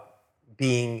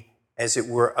 being, as it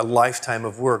were, a lifetime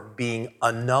of work being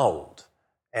annulled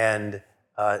and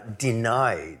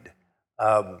denied.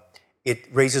 It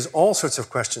raises all sorts of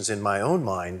questions in my own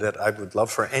mind that I would love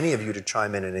for any of you to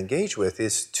chime in and engage with,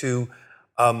 is to,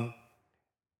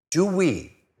 do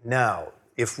we now,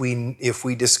 if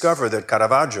we discover that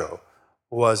Caravaggio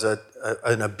was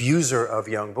an abuser of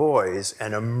young boys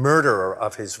and a murderer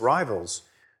of his rivals,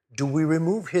 do we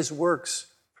remove his works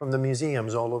from the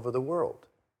museums all over the world?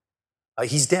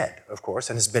 He's dead, of course,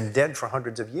 and has been dead for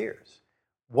hundreds of years.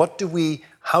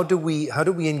 How do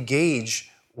we engage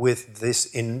with this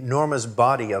enormous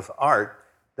body of art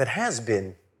that has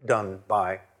been done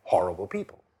by horrible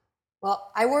people?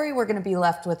 Well, I worry we're going to be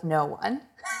left with no one.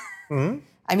 Mm-hmm.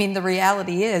 I mean, the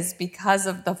reality is, because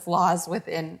of the flaws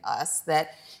within us,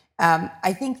 that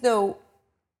I think, though,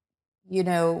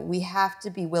 we have to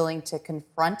be willing to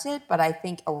confront it, but I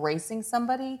think erasing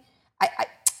somebody,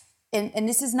 and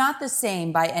this is not the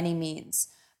same by any means,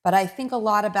 but I think a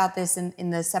lot about this in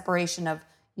the separation of,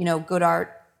 good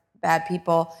art, bad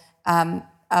people,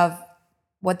 of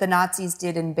what the Nazis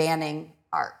did in banning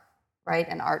art, right,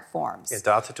 and art forms.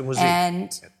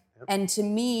 And to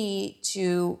me,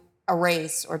 to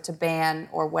erase or to ban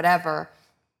or whatever,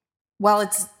 while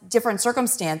it's different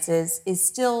circumstances, is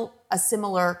still a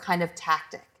similar kind of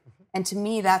tactic. And to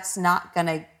me, that's not going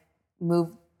to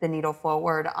move the needle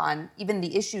forward on even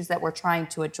the issues that we're trying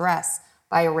to address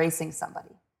by erasing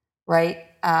somebody, right?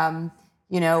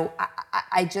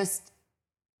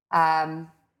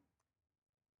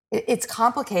 It's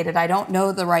complicated. I don't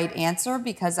know the right answer,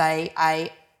 because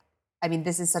I mean,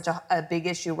 this is such a big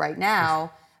issue right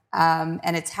now,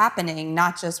 and it's happening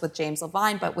not just with James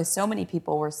Levine, but with so many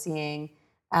people we're seeing,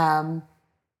 and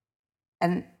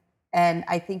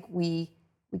I think we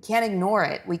can't ignore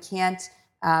it. We can't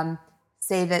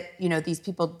say that these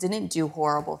people didn't do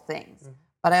horrible things,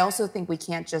 But I also think we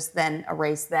can't just then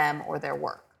erase them or their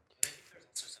work.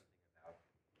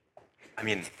 I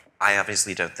mean, I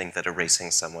obviously don't think that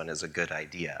erasing someone is a good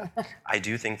idea. I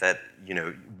do think that,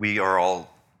 we are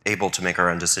all able to make our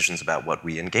own decisions about what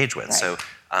we engage with. Right. So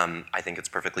I think it's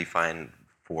perfectly fine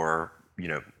for,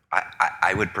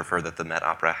 I would prefer that the Met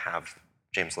Opera have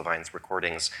James Levine's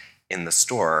recordings in the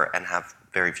store and have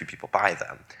very few people buy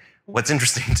them. What's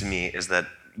interesting to me is that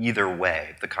either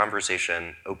way, the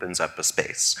conversation opens up a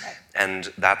space. Right.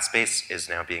 And that space is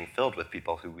now being filled with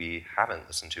people who we haven't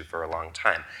listened to for a long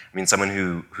time. I mean, someone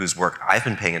whose work I've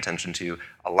been paying attention to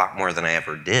a lot more than I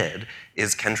ever did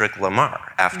is Kendrick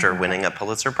Lamar after winning a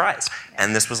Pulitzer Prize.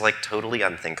 And this was like totally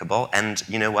unthinkable. And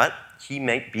you know what? He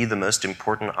might be the most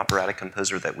important operatic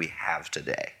composer that we have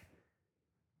today.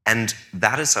 And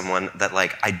that is someone that,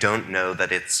 like, I don't know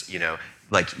that it's,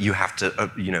 like you have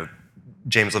to,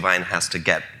 James Levine has to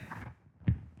get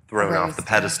thrown off the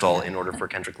pedestal in order for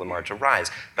Kendrick Lamar to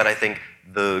rise. But I think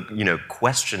the,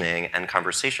 questioning and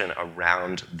conversation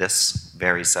around this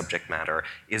very subject matter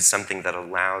is something that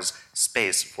allows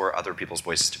space for other people's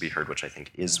voices to be heard, which I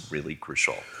think is really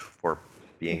crucial for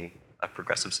being a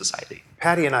progressive society.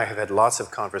 Patty and I have had lots of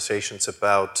conversations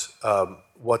about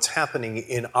what's happening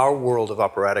in our world of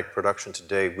operatic production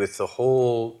today with the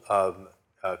whole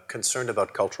concern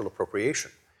about cultural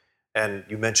appropriation. And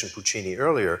you mentioned Puccini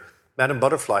earlier. Madame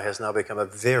Butterfly has now become a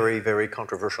very, very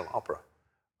controversial opera.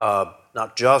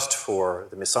 Not just for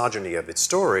the misogyny of its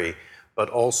story, but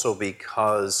also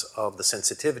because of the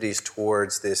sensitivities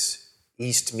towards this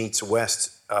East meets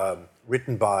West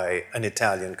written by an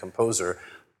Italian composer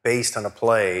based on a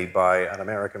play by an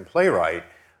American playwright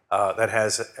that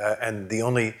has, and the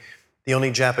only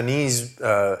Japanese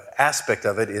aspect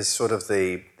of it is sort of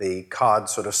the cod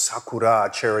sort of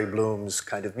sakura, cherry blooms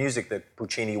kind of music that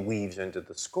Puccini weaves into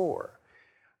the score.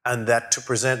 And that to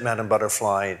present Madame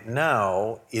Butterfly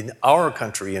now, in our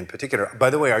country in particular,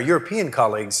 by the way, our European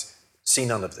colleagues see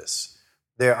none of this.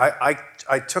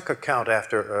 I took account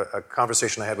after a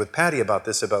conversation I had with Patty about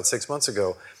this about 6 months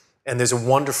ago, and there's a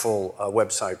wonderful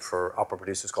website for opera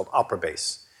producers called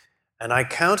OperaBase. And I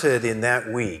counted in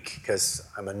that week, because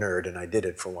I'm a nerd and I did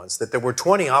it for once, that there were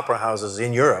 20 opera houses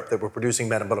in Europe that were producing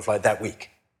Madame Butterfly that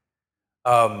week.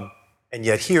 And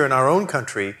yet here in our own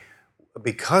country,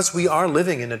 because we are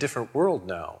living in a different world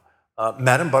now,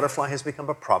 Madame Butterfly has become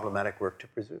a problematic work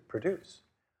to produce.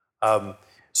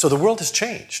 So the world has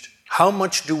changed. How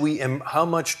much do we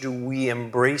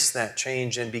embrace that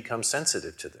change and become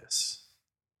sensitive to this?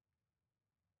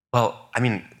 Well, I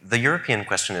mean, the European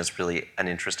question is really an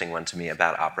interesting one to me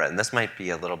about opera, and this might be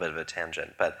a little bit of a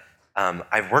tangent, but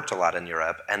I've worked a lot in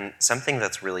Europe, and something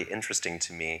that's really interesting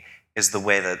to me is the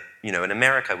way that, in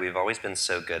America, we've always been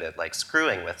so good at, like,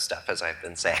 screwing with stuff, as I've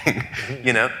been saying,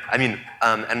 I mean,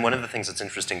 and one of the things that's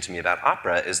interesting to me about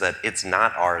opera is that it's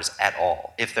not ours at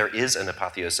all. If there is an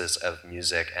apotheosis of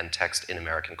music and text in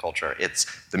American culture, it's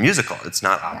the musical, it's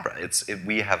not opera.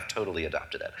 We have totally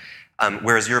adopted it.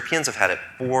 Whereas Europeans have had it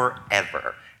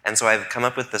forever. And so I've come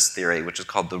up with this theory, which is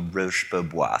called the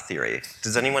Roche-Beaubois theory.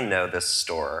 Does anyone know this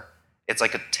store? It's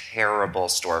like a terrible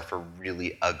store for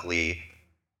really ugly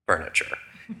furniture.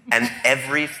 And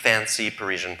every fancy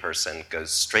Parisian person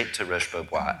goes straight to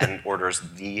Roche-Beaubois and orders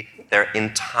their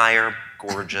entire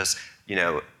gorgeous,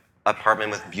 apartment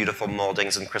with beautiful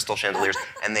moldings and crystal chandeliers,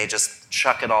 and they just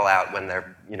chuck it all out when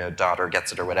their, daughter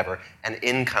gets it or whatever, and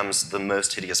in comes the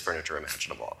most hideous furniture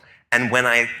imaginable. And when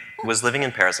I was living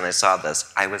in Paris and I saw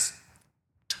this, I was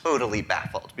totally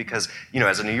baffled because,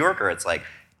 as a New Yorker, it's like,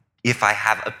 if I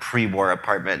have a pre-war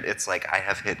apartment, it's like I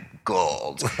have hit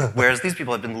gold. Whereas these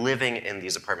people have been living in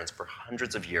these apartments for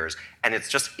hundreds of years, and it's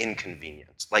just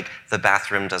inconvenient. Like, the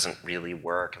bathroom doesn't really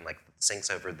work, and, like, the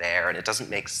sink's over there, and it doesn't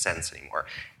make sense anymore.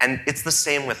 And it's the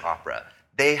same with opera.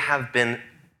 They've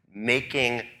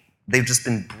just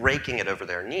been breaking it over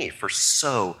their knee for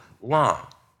so long,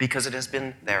 because it has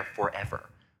been there forever.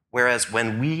 Whereas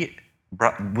when we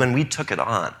took it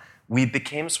on, we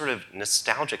became sort of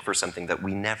nostalgic for something that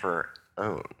we never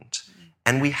owned.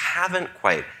 And we haven't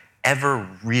quite ever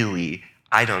really,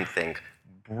 I don't think,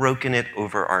 broken it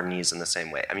over our knees in the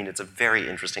same way. I mean, it's a very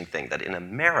interesting thing that in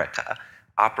America,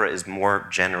 opera is more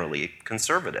generally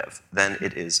conservative than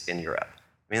it is in Europe.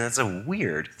 I mean, that's a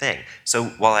weird thing. So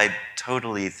while I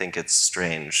totally think it's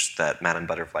strange that Madame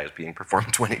Butterfly is being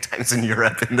performed 20 times in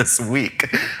Europe in this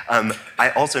week,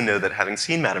 I also know that having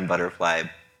seen Madame Butterfly,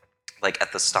 like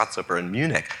at the Staatsoper in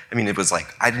Munich, I mean, it was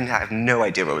like, I have no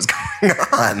idea what was going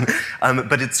on.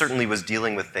 But it certainly was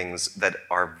dealing with things that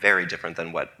are very different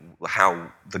than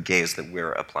how the gaze that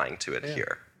we're applying to it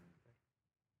here.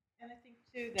 And I think,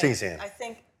 too, that Anne. I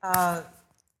think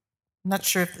I'm not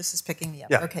sure if this is picking me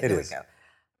up. Yeah, Okay, it there is. we go.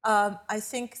 I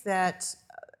think that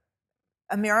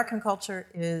American culture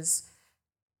is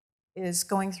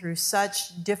going through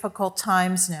such difficult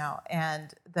times now,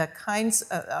 and the kinds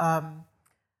of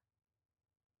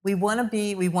we want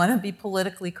to be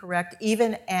politically correct,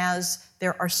 even as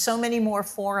there are so many more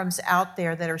forums out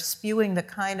there that are spewing the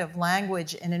kind of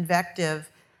language and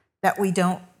invective that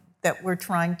we're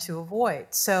trying to avoid.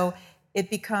 So it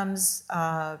becomes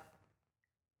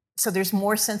so there's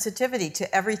more sensitivity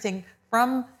to everything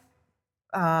from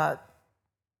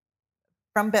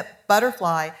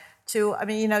Butterfly to, I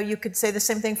mean, you could say the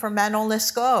same thing for Manon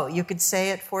Lescaut. You could say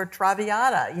it for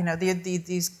Traviata.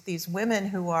 These women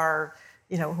who are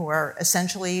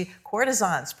essentially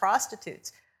courtesans,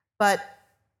 prostitutes. But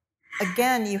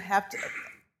again, you have to.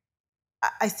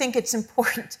 I think it's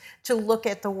important to look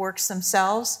at the works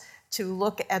themselves, to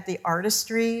look at the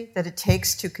artistry that it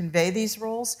takes to convey these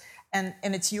roles, and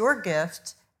it's your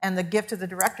gift and the gift of the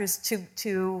directors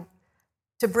to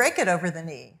break it over the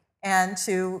knee and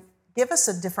to give us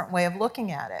a different way of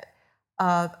looking at it.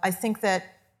 I think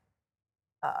that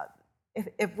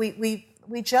if we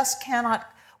just cannot,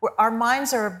 our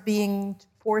minds are being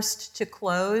forced to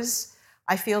close.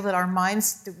 I feel that our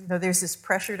minds, there's this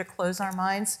pressure to close our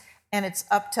minds, and it's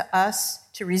up to us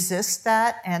to resist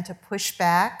that and to push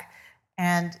back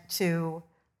and to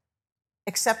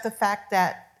accept the fact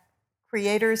that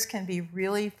creators can be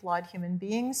really flawed human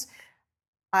beings.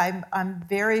 I'm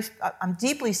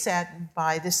deeply saddened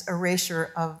by this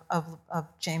erasure of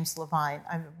James Levine.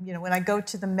 When I go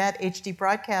to the Met HD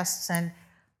broadcasts and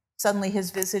suddenly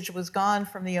his visage was gone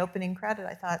from the opening credit,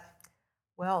 I thought,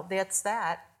 well, that's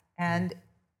that. And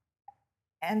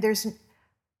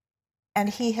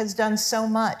he has done so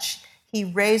much. He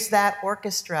raised that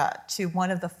orchestra to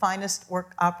one of the finest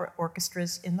opera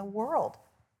orchestras in the world.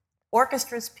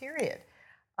 Orchestras, period.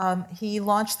 He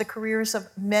launched the careers of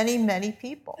many, many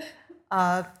people.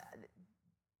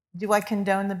 Do I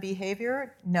condone the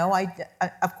behavior? No,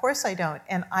 of course I don't.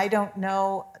 And I don't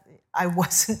know, I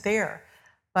wasn't there.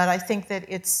 But I think that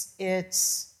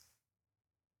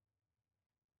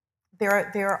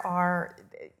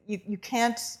you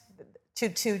can't,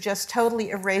 to just totally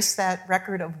erase that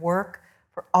record of work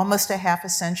for almost a half a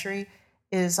century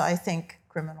is, I think,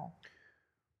 criminal.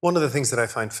 One of the things that I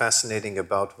find fascinating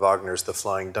about Wagner's The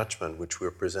Flying Dutchman, which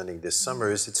we're presenting this summer,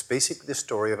 is it's basically the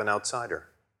story of an outsider.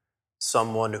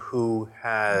 Someone who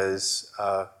has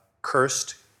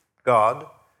cursed God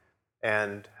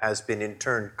and has been in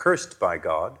turn cursed by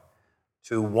God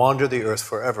to wander the earth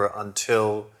forever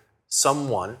until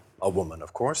someone, a woman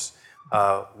of course,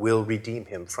 will redeem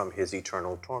him from his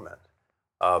eternal torment.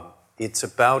 It's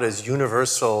about as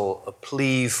universal a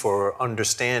plea for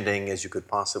understanding as you could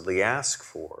possibly ask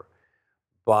for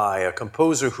by a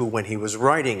composer who, when he was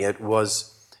writing it,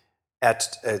 was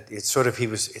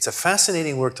it's a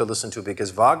fascinating work to listen to because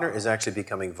Wagner is actually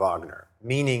becoming Wagner,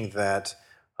 meaning that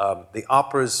the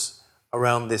operas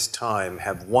around this time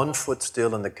have one foot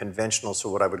still in the conventional, so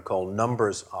what I would call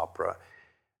numbers opera,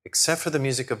 except for the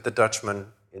music of the Dutchman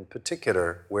in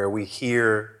particular, where we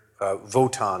hear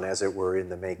Wotan, as it were, in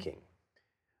the making.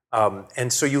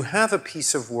 And so you have a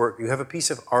piece of work, you have a piece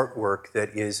of artwork that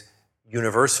is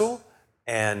universal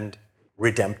and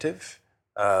redemptive,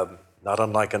 not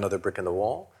unlike Another Brick in the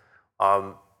Wall,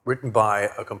 written by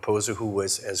a composer who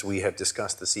was, as we have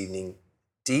discussed this evening,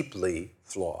 deeply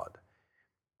flawed.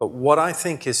 But what I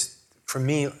think is, for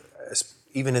me,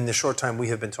 even in the short time we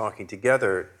have been talking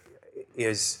together,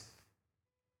 is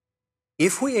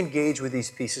if we engage with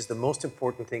these pieces, the most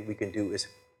important thing we can do is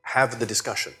have the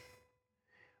discussion.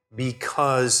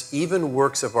 Because even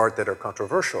works of art that are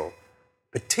controversial,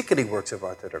 particularly works of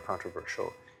art that are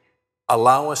controversial,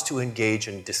 allow us to engage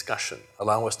in discussion,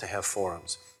 allow us to have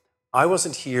forums. I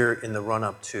wasn't here in the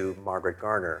run-up to Margaret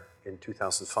Garner in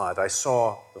 2005. I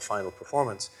saw the final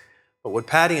performance. But what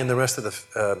Patty and the rest of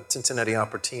the Cincinnati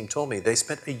Opera team told me, they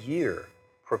spent a year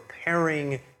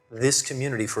preparing this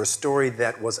community for a story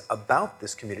that was about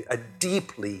this community, a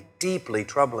deeply, deeply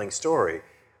troubling story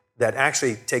that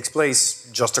actually takes place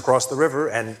just across the river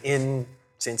and in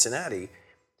Cincinnati.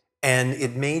 And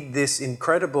it made this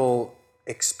incredible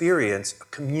experience, a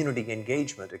community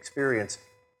engagement experience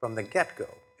from the get-go.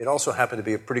 It also happened to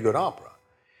be a pretty good opera.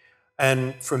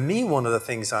 And for me, one of the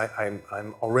things I'm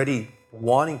already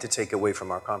wanting to take away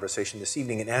from our conversation this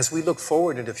evening, and as we look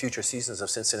forward into future seasons of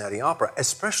Cincinnati Opera,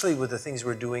 especially with the things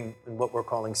we're doing in what we're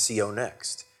calling CO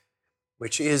Next,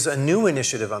 which is a new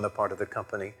initiative on the part of the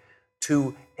company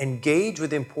to engage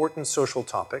with important social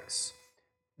topics,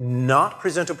 not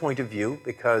present a point of view,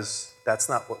 because that's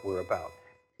not what we're about.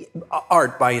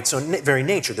 art by its own very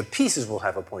nature. The pieces will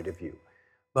have a point of view.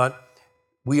 But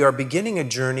we are beginning a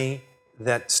journey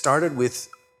that started with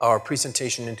our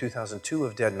presentation in 2002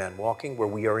 of Dead Man Walking, where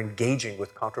we are engaging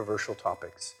with controversial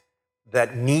topics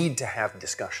that need to have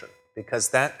discussion, because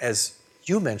that, as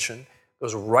you mentioned,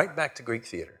 goes right back to Greek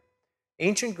theater.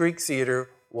 Ancient Greek theater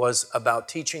was about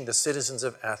teaching the citizens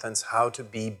of Athens how to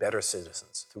be better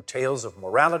citizens through tales of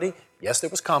morality. Yes, there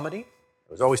was comedy.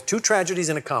 There was always 2 tragedies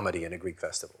and a comedy in a Greek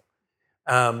festival.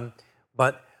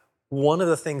 But one of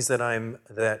the things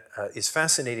that is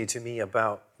fascinating to me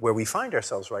about where we find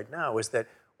ourselves right now is that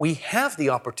we have the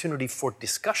opportunity for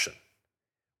discussion.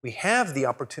 We have the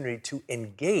opportunity to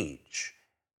engage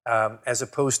as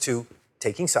opposed to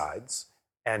taking sides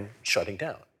and shutting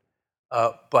down.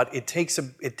 But it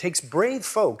takes brave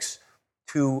folks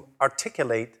to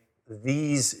articulate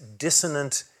these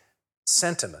dissonant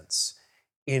sentiments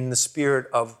in the spirit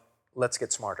of let's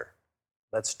get smarter.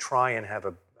 Let's try and have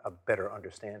a better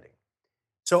understanding.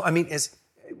 So, I mean,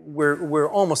 we're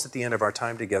almost at the end of our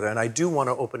time together, and I do want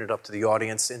to open it up to the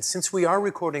audience. And since we are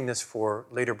recording this for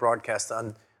later broadcast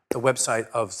on the website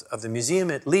of the museum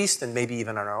at least, and maybe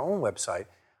even on our own website,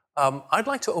 I'd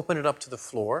like to open it up to the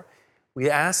floor. We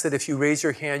ask that if you raise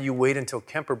your hand, you wait until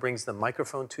Kemper brings the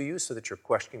microphone to you so that your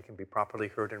question can be properly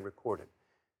heard and recorded.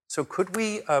 So could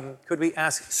we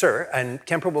ask, sir, and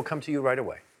Kemper will come to you right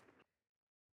away.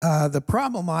 The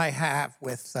problem I have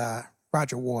with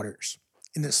Roger Waters,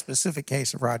 in the specific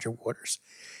case of Roger Waters,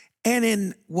 and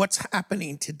in what's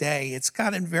happening today, it's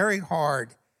gotten very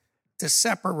hard to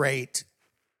separate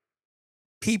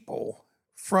people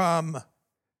from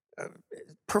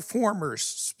performers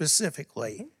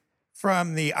specifically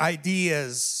from the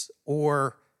ideas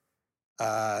or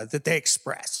that they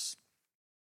express,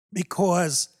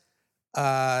 because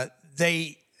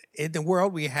they, in the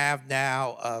world we have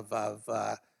now of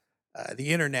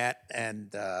the internet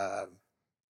and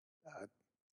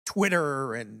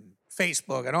Twitter and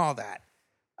Facebook and all that,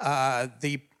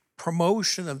 the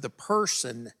promotion of the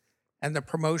person and the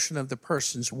promotion of the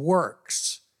person's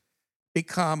works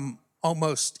become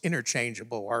almost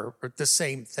interchangeable or the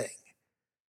same thing.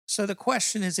 So the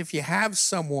question is, if you have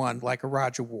someone like a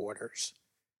Roger Waters,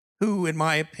 who, in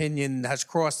my opinion, has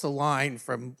crossed the line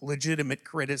from legitimate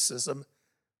criticism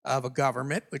of a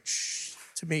government, which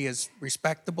to me is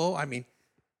respectable, I mean,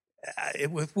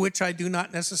 with which I do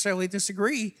not necessarily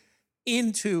disagree,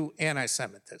 into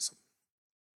anti-Semitism.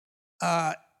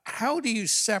 How do you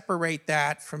separate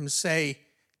that from, say,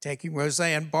 taking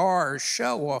Roseanne Barr's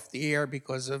show off the air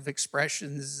because of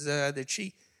expressions that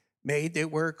she made that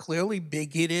were clearly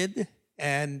bigoted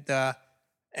and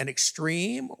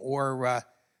extreme, or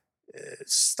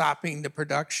stopping the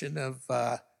production of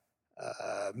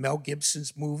Mel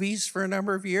Gibson's movies for a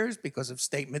number of years because of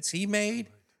statements he made,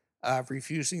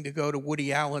 refusing to go to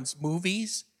Woody Allen's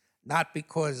movies, not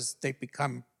because they've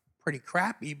become pretty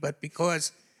crappy, but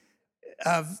because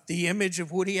of the image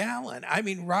of Woody Allen. I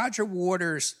mean, Roger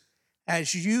Waters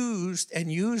has used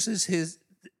and uses his,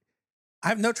 I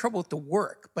have no trouble with the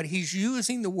work, but he's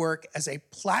using the work as a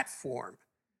platform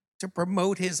to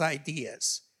promote his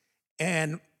ideas.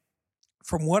 And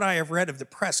from what I have read of the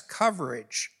press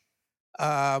coverage,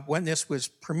 when this was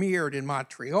premiered in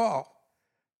Montreal,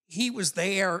 he was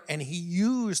there and he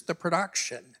used the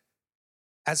production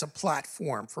as a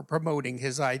platform for promoting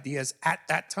his ideas at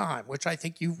that time, which I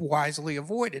think you've wisely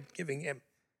avoided giving him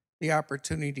the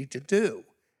opportunity to do.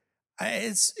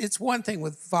 It's one thing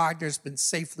with Wagner's been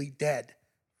safely dead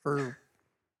for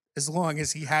as long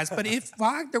as he has, but if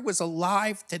Wagner was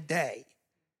alive today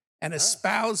and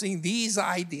espousing his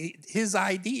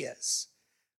ideas,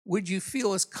 would you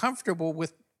feel as comfortable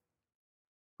with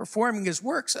performing his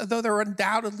works, although they're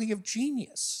undoubtedly of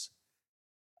genius?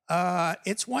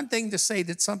 It's one thing to say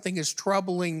that something is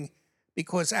troubling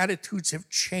because attitudes have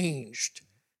changed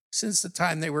since the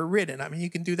time they were written. I mean, you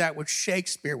can do that with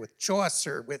Shakespeare, with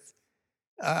Chaucer, with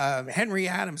Henry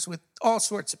Adams, with all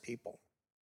sorts of people.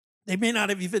 They may not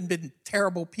have even been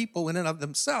terrible people in and of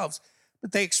themselves,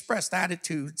 but they expressed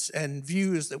attitudes and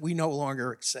views that we no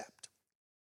longer accept.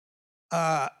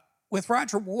 With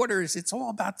Roger Waters, it's all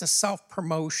about the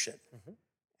self-promotion. Mm-hmm.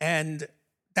 And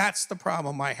that's the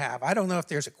problem I have. I don't know if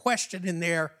there's a question in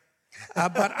there,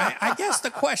 but I guess the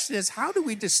question is, how do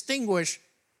we distinguish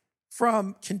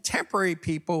from contemporary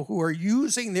people who are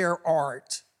using their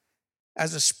art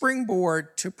as a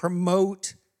springboard to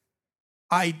promote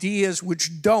ideas which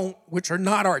are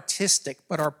not artistic,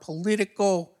 but are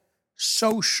political,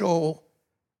 social,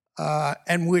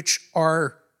 and which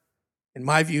are, in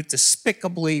my view,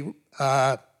 despicably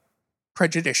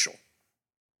prejudicial?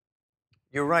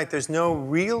 You're right. There's no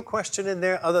real question in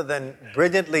there other than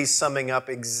brilliantly summing up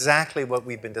exactly what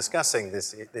we've been discussing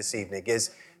this evening.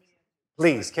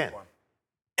 Please, Ken.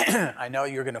 I know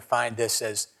you're going to find this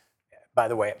as, by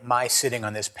the way, my sitting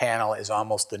on this panel is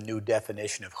almost the new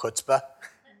definition of chutzpah,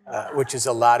 which is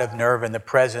a lot of nerve in the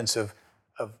presence of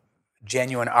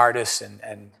genuine artists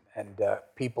and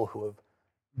people who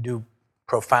do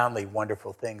profoundly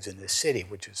wonderful things in this city,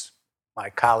 which is my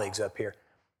colleagues up here.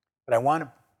 But I want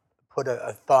to put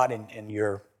a thought in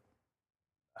your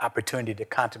opportunity to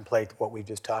contemplate what we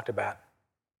just talked about.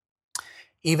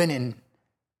 Even in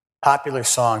popular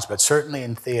songs, but certainly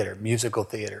in theater, musical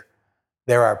theater,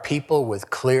 there are people with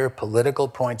clear political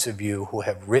points of view who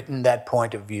have written that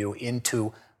point of view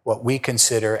into what we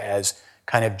consider as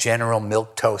kind of general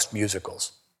milquetoast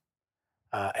musicals.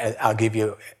 I'll give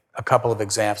you a couple of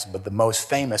examples, but the most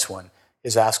famous one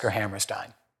is Oscar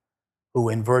Hammerstein, who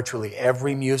in virtually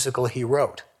every musical he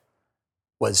wrote,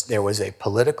 there was a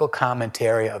political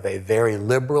commentary of a very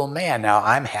liberal man. Now,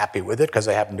 I'm happy with it because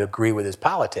I happen to agree with his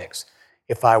politics.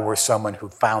 If I were someone who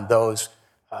found those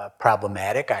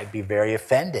problematic, I'd be very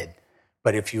offended.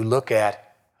 But if you look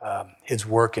at his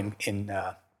work in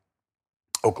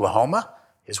Oklahoma,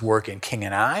 his work in King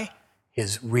and I,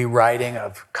 his rewriting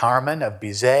of Carmen of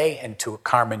Bizet into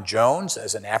Carmen Jones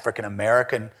as an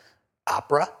African-American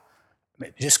opera,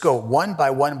 just go one by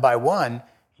one,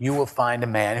 you will find a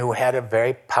man who had a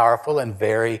very powerful and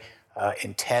very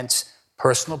intense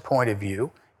personal point of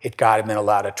view. It got him in a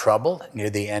lot of trouble near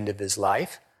the end of his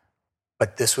life.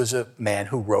 But this was a man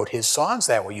who wrote his songs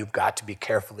that way. You've got to be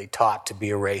carefully taught to be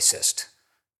a racist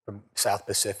from South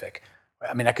Pacific.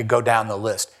 I mean, I could go down the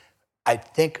list. I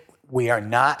think we are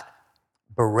not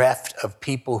bereft of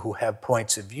people who have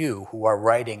points of view, who are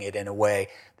writing it in a way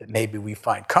that maybe we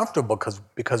find comfortable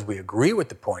because we agree with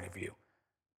the point of view.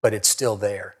 But it's still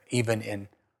there, even in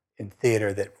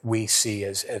theater that we see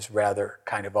as rather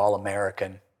kind of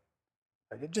all-American.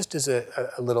 It just is a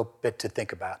little bit to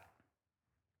think about.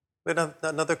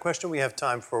 Another question? We have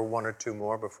time for one or two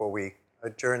more before we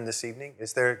adjourn this evening.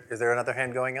 Is there another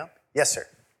hand going up? Yes, sir.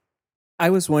 I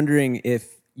was wondering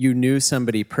if you knew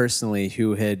somebody personally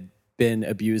who had been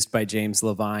abused by James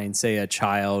Levine, say a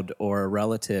child or a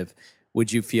relative.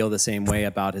 Would you feel the same way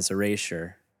about his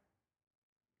erasure?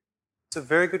 It's a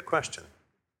very good question.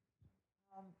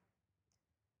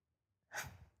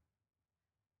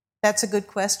 That's a good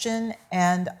question,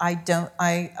 and I don't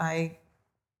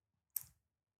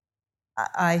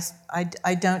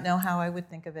know how I would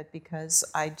think of it, because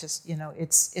I just,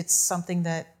 it's something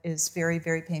that is very,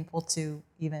 very painful to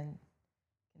even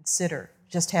consider.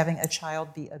 Just having a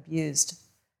child be abused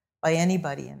by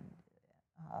anybody,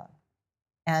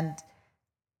 and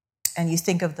you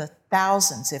think of the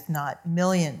thousands, if not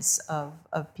millions,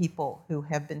 of people who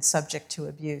have been subject to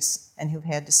abuse and who've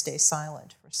had to stay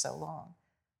silent for so long.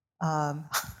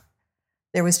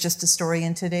 There was just a story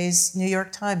in today's New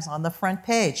York Times on the front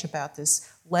page about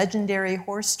this legendary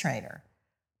horse trainer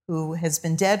who has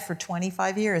been dead for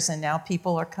 25 years, and now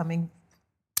people are coming,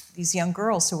 these young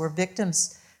girls who were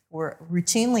victims were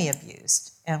routinely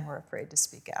abused and were afraid to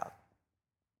speak out.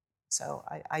 So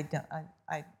I don't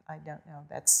know.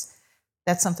 That's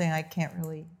something I can't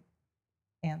really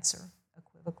answer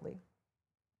equivocally.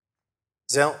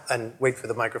 Zell, and wait for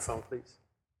the microphone, please.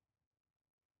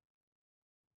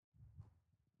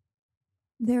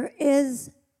 There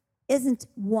isn't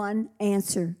one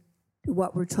answer to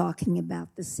what we're talking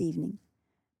about this evening.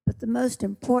 But the most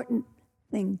important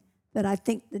thing that I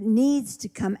think that needs to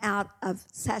come out of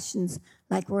sessions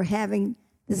like we're having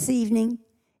this evening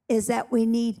is that we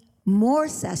need more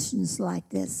sessions like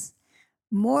this,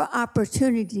 more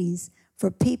opportunities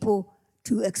for people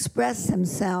to express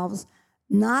themselves,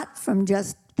 not from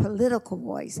just political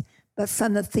voice, but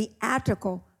from the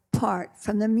theatrical part,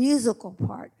 from the musical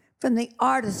part, from the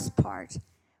artist's part.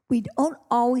 We don't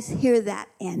always hear that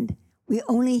end. We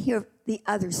only hear the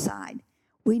other side.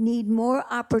 We need more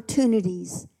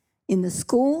opportunities in the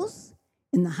schools,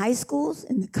 in the high schools,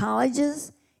 in the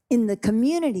colleges, in the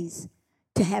communities,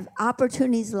 to have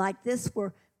opportunities like this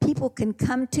where people can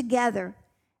come together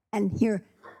and hear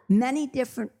many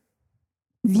different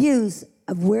views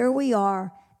of where we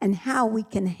are and how we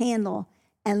can handle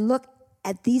and look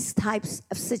at these types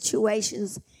of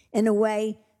situations in a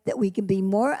way that we can be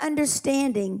more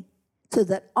understanding, so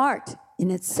that art in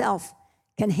itself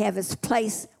can have its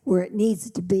place where it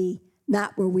needs to be,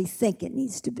 not where we think it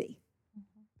needs to be.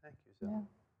 Thank you, Zell. Yeah.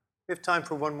 We have time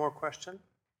for one more question.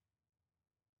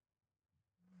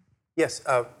 Yes.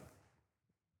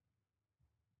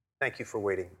 Thank you for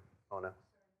waiting, Mona.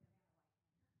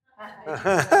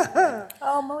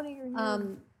 Oh, Mona, you're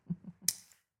new.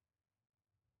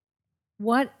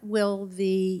 what will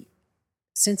the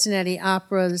Cincinnati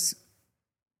Opera's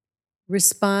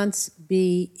response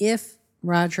be if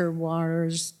Roger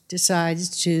Waters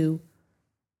decides to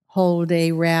hold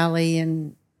a rally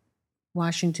in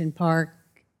Washington Park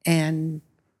and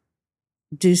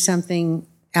do something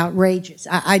outrageous?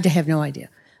 I have no idea.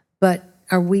 But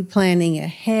are we planning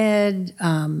ahead?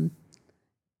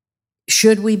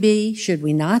 Should we be? Should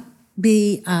we not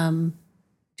be?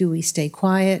 Do we stay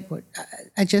quiet?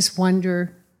 I just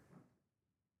wonder,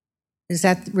 is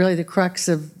that really the crux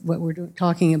of what we're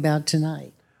talking about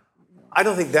tonight? I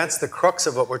don't think that's the crux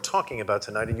of what we're talking about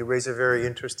tonight, and you raise a very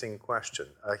interesting question.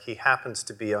 He happens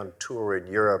to be on tour in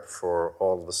Europe for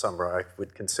all of the summer. I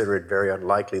would consider it very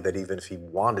unlikely that even if he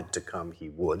wanted to come, he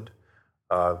would.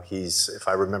 He's, if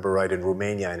I remember right, in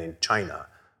Romania and in China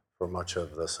for much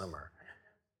of the summer.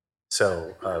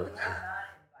 So,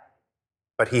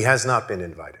 but he has not been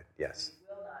invited, yes.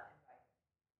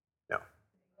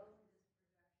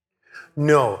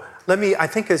 No. I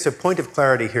think as a point of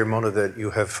clarity here, Mona, that you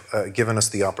have given us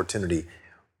the opportunity.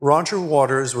 Roger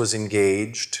Waters was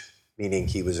engaged, meaning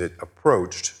he was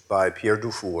approached by Pierre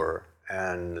Dufour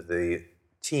and the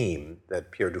team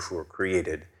that Pierre Dufour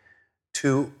created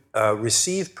to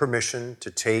receive permission to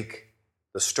take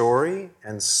the story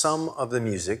and some of the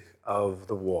music of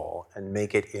The Wall and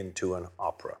make it into an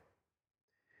opera.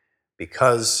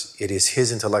 Because it is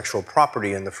his intellectual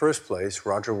property in the first place,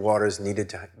 Roger Waters needed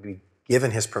to be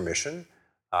given his permission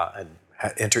and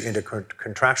enter into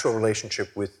contractual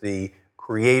relationship with the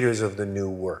creators of the new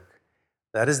work.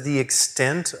 That is the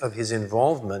extent of his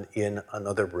involvement in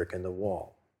Another Brick in the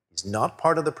Wall. He's not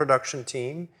part of the production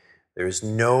team. There is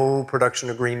no production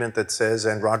agreement that says,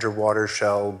 and Roger Waters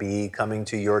shall be coming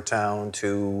to your town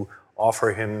to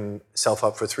offer himself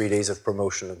up for 3 days of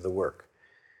promotion of the work.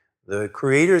 The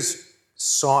creators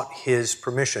sought his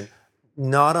permission,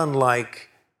 not unlike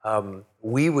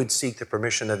we would seek the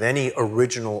permission of any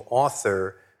original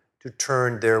author to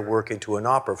turn their work into an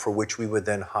opera, for which we would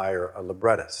then hire a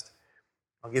librettist.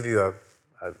 I'll give you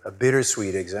a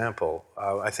bittersweet example.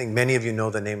 I think many of you know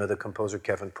the name of the composer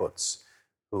Kevin Putz,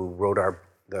 who wrote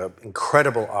the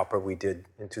incredible opera we did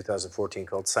in 2014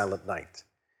 called Silent Night,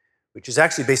 which is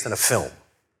actually based on a film.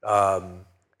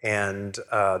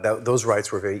 Those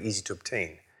rights were very easy to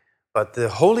obtain. But the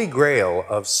holy grail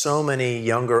of so many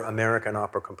younger American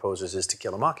opera composers is To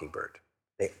Kill a Mockingbird.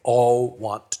 They all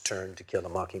want to turn To Kill a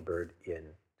Mockingbird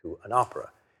into an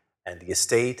opera. And the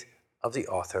estate of the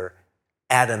author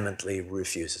adamantly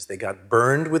refuses. They got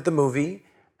burned with the movie,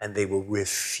 and they will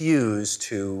refuse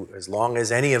to, as long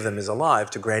as any of them is alive,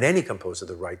 to grant any composer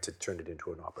the right to turn it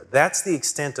into an opera. That's the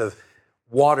extent of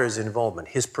Waters' involvement.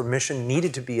 His permission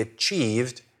needed to be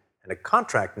achieved, and a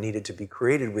contract needed to be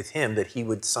created with him that he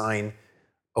would sign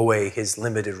away his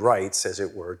limited rights, as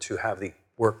it were, to have the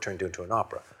work turned into an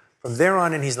opera. From there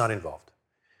on in, he's not involved.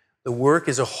 The work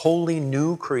is a wholly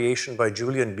new creation by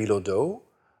Julien Bilodeau,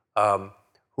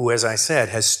 who, as I said,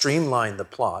 has streamlined the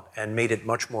plot and made it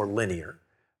much more linear.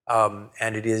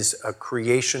 And it is a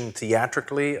creation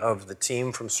theatrically of the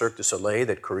team from Cirque du Soleil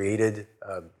that created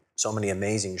so many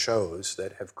amazing shows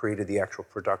that have created the actual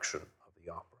production of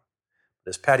the opera.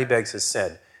 As Patty Beggs has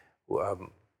said,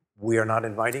 we are not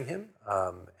inviting him,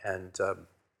 and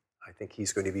I think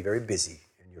he's going to be very busy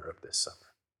in Europe this summer.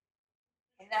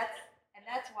 And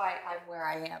that's why I'm where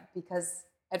I am, because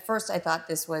at first I thought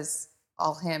this was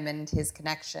all him and his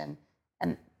connection,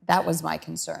 and that was my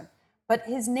concern. But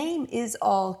his name is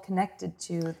all connected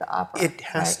to the opera. It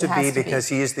has to be because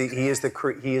he is the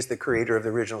creator of the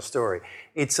original story.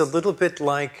 It's a little bit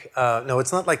like no,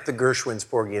 it's not like the Gershwins,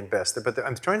 Porgy and Bess. But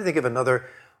I'm trying to think of another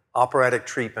operatic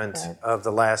treatment of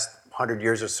the last 100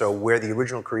 years or so where the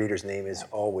original creator's name is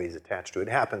always attached to it.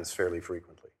 It happens fairly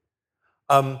frequently.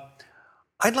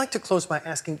 I'd like to close by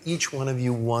asking each one of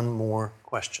you one more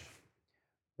question,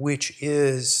 which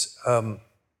is,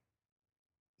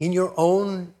 in your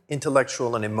own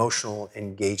intellectual and emotional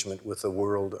engagement with the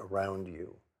world around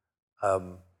you,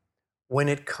 when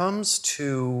it comes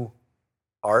to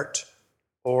art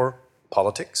or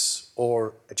politics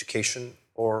or education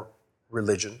or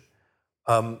religion,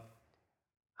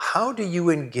 how do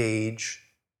you engage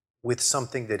with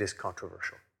something that is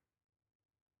controversial?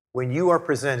 When you are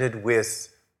presented with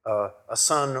a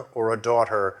son or a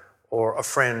daughter or a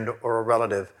friend or a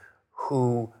relative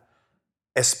who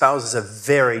espouses a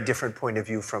very different point of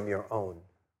view from your own,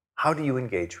 how do you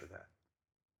engage with that?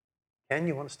 Ken,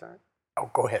 you want to start? Oh,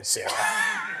 go ahead, Sarah.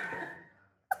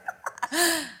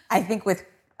 I think with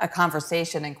a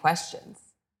conversation and questions.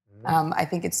 I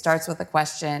think it starts with a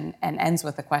question and ends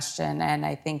with a question, and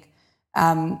I think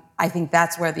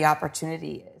that's where the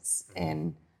opportunity is.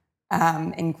 And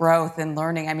and growth and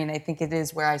learning. I mean, I think it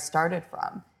is where I started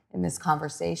from in this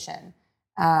conversation.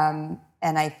 And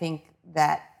I think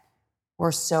that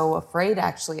we're so afraid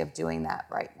actually of doing that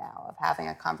right now, of having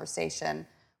a conversation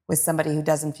with somebody who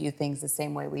doesn't view things the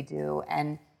same way we do.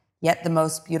 And yet the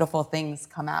most beautiful things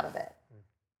come out of it.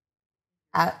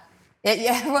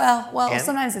 Well,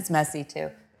 sometimes it's messy too.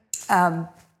 No.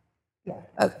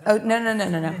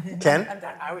 Ken?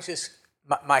 I was just,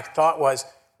 my thought was,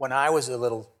 when I was a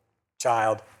little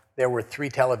child, there were 3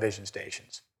 television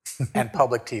stations and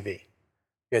public TV.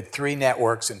 You had 3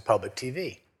 networks and public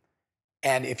TV.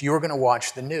 And if you were going to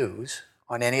watch the news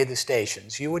on any of the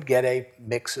stations, you would get a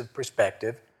mix of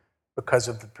perspective because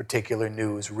of the particular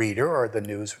news reader or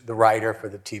the writer for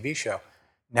the TV show.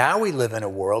 Now we live in a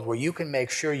world where you can make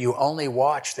sure you only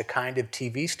watch the kind of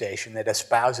TV station that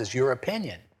espouses your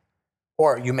opinion.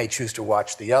 Or you may choose to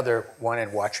watch the other one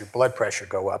and watch your blood pressure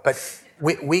go up. But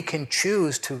we can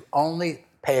choose to only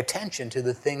pay attention to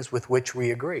the things with which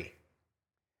we agree.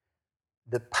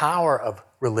 The power of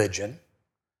religion,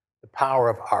 the power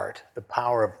of art, the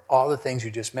power of all the things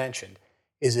you just mentioned,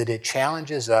 is that it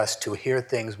challenges us to hear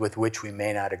things with which we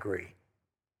may not agree.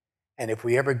 And if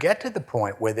we ever get to the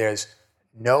point where there's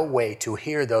no way to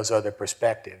hear those other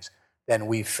perspectives, then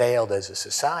we've failed as a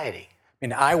society. I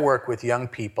mean, I work with young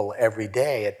people every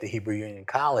day at the Hebrew Union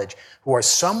College who are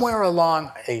somewhere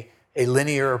along a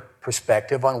linear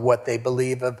perspective on what they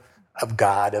believe of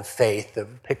God, of faith,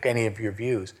 pick any of your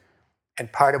views.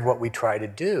 And part of what we try to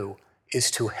do is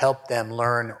to help them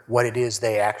learn what it is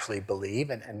they actually believe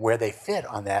and where they fit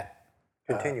on that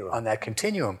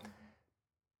continuum.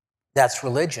 That's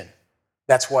religion.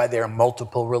 That's why there are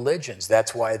multiple religions.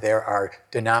 That's why there are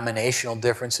denominational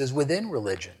differences within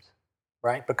religions,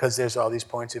 right? Because there's all these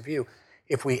points of view.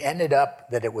 If we ended up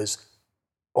that it was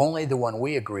only the one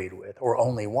we agreed with, or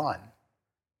only one,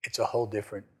 it's a whole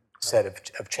different set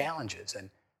of challenges. And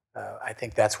I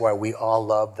think that's why we all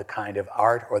love the kind of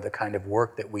art or the kind of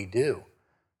work that we do.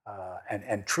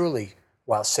 And truly,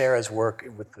 while Sarah's work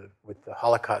with the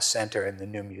Holocaust Center and the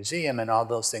new museum and all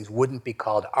those things wouldn't be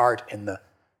called art in the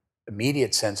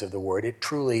immediate sense of the word, it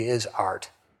truly is art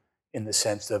in the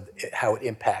sense of how it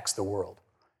impacts the world.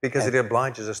 Because it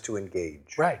obliges us to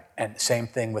engage. Right. And same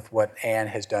thing with what Anne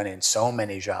has done in so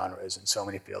many genres and so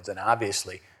many fields. And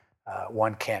obviously,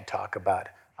 one can't talk about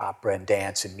opera and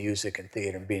dance and music and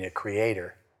theater and being a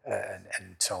creator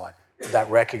and so on without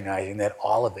recognizing that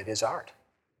all of it is art.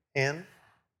 Anne?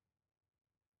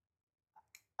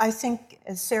 I think,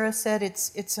 as Sarah said,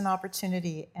 it's an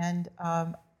opportunity. And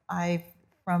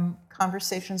from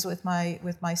conversations with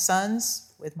my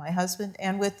sons, with my husband,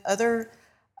 and with other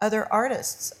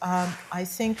artists, I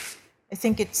think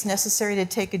it's necessary to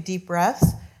take a deep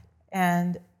breath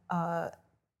and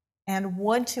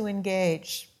want to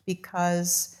engage,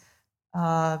 because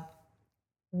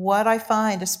what I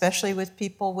find, especially with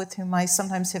people with whom I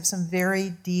sometimes have some very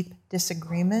deep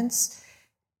disagreements,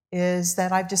 is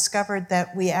that I've discovered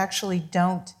that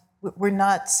we're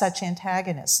not such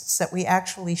antagonists, that we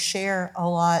actually share a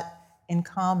lot in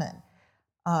common.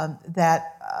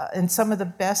 And some of the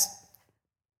best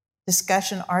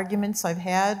discussion arguments I've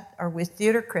had are with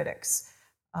theater critics.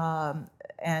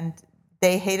 And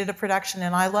they hated a production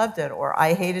and I loved it, or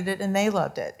I hated it and they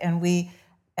loved it. And we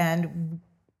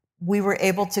were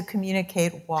able to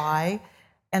communicate why.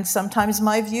 And sometimes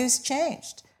my views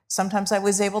changed. Sometimes I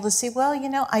was able to see, well,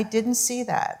 I didn't see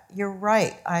that. You're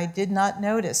right. I did not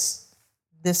notice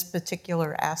this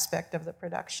particular aspect of the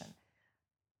production.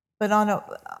 But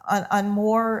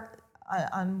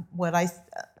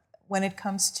when it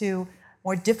comes to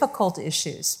more difficult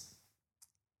issues,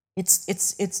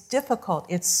 it's difficult.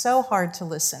 It's so hard to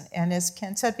listen. And as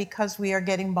Ken said, because we are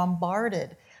getting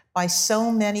bombarded by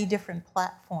so many different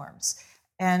platforms,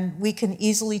 and we can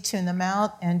easily tune them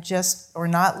out and or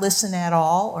not listen at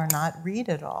all, or not read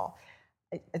at all.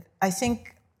 I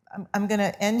think I'm going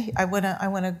to end. I want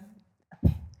to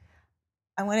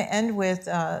end with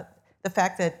the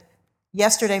fact that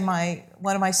yesterday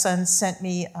one of my sons sent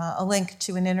me a link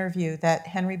to an interview that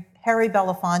Harry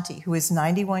Belafonte, who is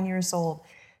 91 years old,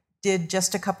 did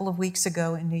just a couple of weeks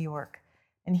ago in New York.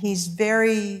 And he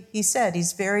said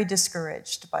he's very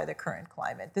discouraged by the current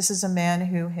climate. This is a man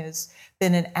who has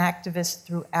been an activist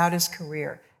throughout his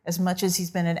career. As much as he's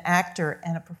been an actor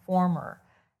and a performer,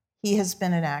 he has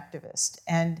been an activist.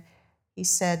 And he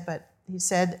said,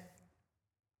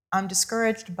 I'm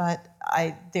discouraged, but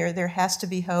there has to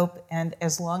be hope, and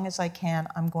as long as I can,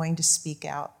 I'm going to speak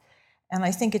out. And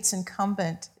I think it's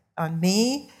incumbent on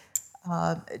me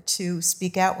to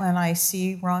speak out when I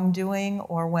see wrongdoing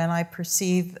or when I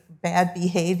perceive bad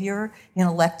behavior in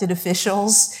elected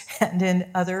officials and in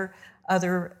other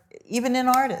even in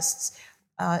artists,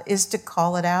 is to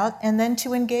call it out and then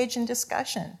to engage in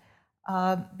discussion.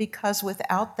 Because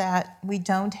without that, we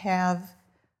don't have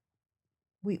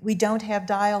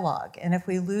dialogue. And if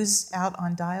we lose out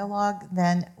on dialogue,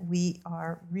 then we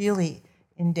are really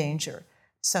in danger.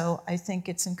 So I think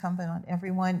it's incumbent on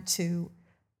everyone to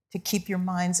keep your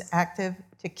minds active,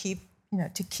 to keep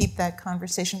that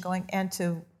conversation going, and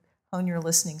to hone your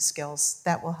listening skills.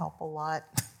 That will help a lot.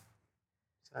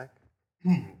 Zach?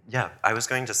 Yeah, I was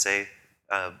going to say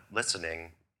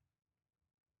listening,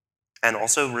 and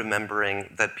also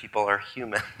remembering that people are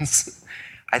humans.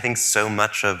 I think so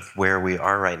much of where we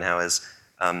are right now is,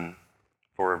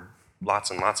 for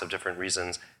lots and lots of different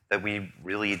reasons, that we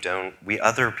really don't, we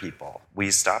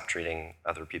stop treating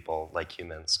other people like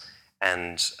humans.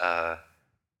 And I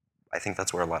think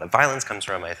that's where a lot of violence comes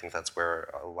from. I think that's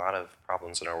where a lot of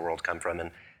problems in our world come from.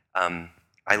 And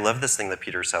I love this thing that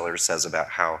Peter Sellers says about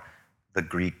how the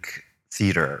Greek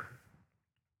theater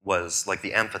was, like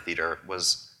the amphitheater,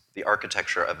 was the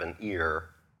architecture of an ear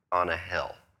on a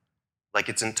hill. Like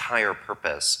its entire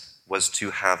purpose was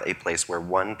to have a place where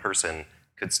one person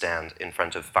could stand in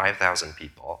front of 5,000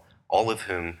 people, all of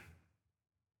whom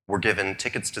were given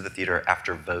tickets to the theater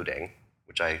after voting,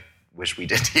 which I wish we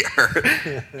did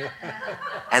here.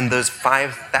 And those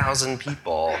 5,000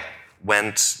 people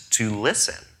went to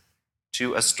listen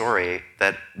to a story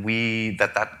that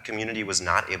that community was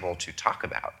not able to talk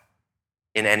about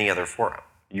in any other forum.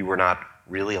 You were not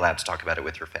really allowed to talk about it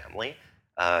with your family.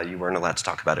 You weren't allowed to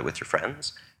talk about it with your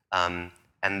friends. And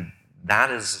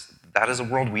that is a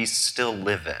world we still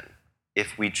live in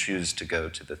if we choose to go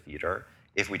to the theater,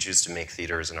 if we choose to make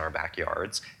theaters in our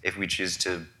backyards, if we choose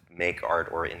to make art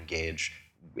or engage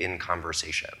in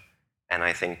conversation. And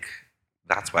I think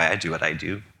that's why I do what I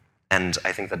do. And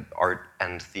I think that art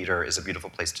and theater is a beautiful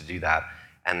place to do that.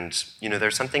 And,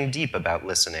 there's something deep about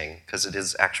listening, because it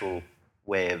is actual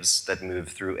waves that move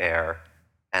through air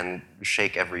and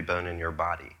shake every bone in your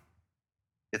body.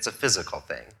 It's a physical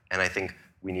thing. And I think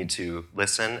we need to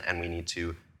listen, and we need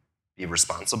to be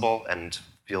responsible and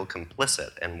feel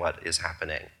complicit in what is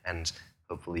happening. And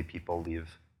hopefully people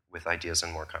leave with ideas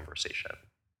and more conversation.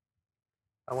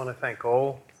 I want to thank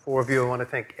all four of you. I want to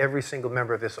thank every single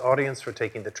member of this audience for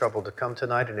taking the trouble to come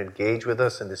tonight and engage with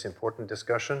us in this important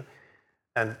discussion.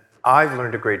 And I've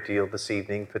learned a great deal this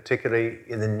evening, particularly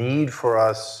in the need for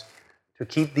us to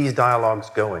keep these dialogues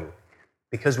going,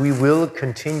 because we will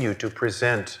continue to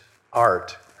present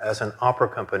art as an opera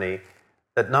company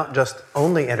that not just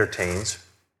only entertains,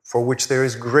 for which there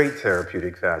is great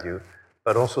therapeutic value,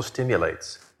 but also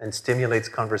stimulates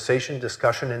conversation,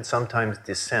 discussion, and sometimes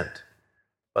dissent.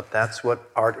 But that's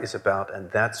what art is about, and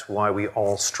that's why we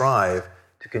all strive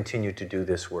to continue to do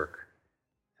this work.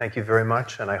 Thank you very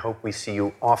much, and I hope we see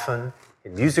you often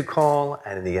in Music Hall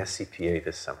and in the SCPA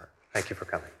this summer. Thank you for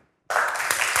coming.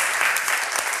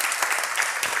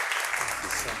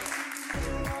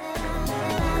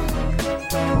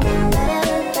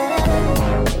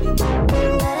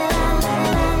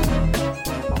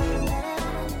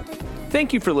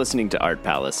 Thank you for listening to Art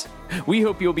Palace. We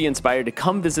hope you'll be inspired to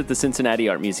come visit the Cincinnati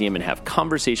Art Museum and have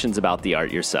conversations about the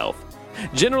art yourself.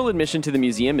 General admission to the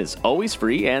museum is always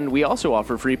free, and we also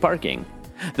offer free parking.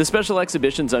 The special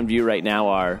exhibitions on view right now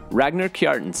are Ragnar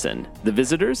Kjartansson, The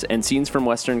Visitors and Scenes from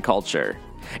Western Culture,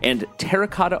 and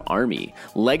Terracotta Army,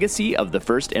 Legacy of the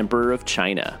First Emperor of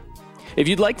China. If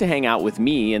you'd like to hang out with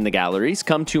me in the galleries,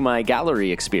 come to my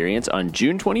gallery experience on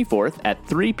June 24th at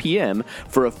 3 p.m.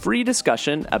 for a free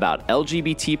discussion about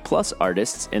LGBT+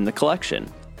 artists in the collection.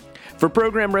 For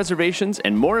program reservations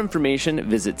and more information,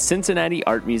 visit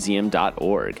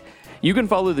cincinnatiartmuseum.org. You can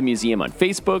follow the museum on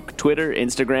Facebook, Twitter,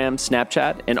 Instagram,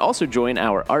 Snapchat, and also join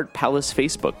our Art Palace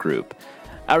Facebook group.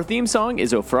 Our theme song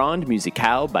is Offrande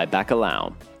Musicale by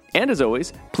Bacalao. And as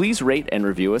always, please rate and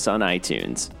review us on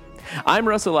iTunes. I'm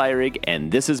Russell Eyrig,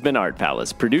 and this has been Art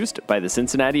Palace, produced by the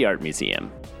Cincinnati Art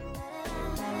Museum.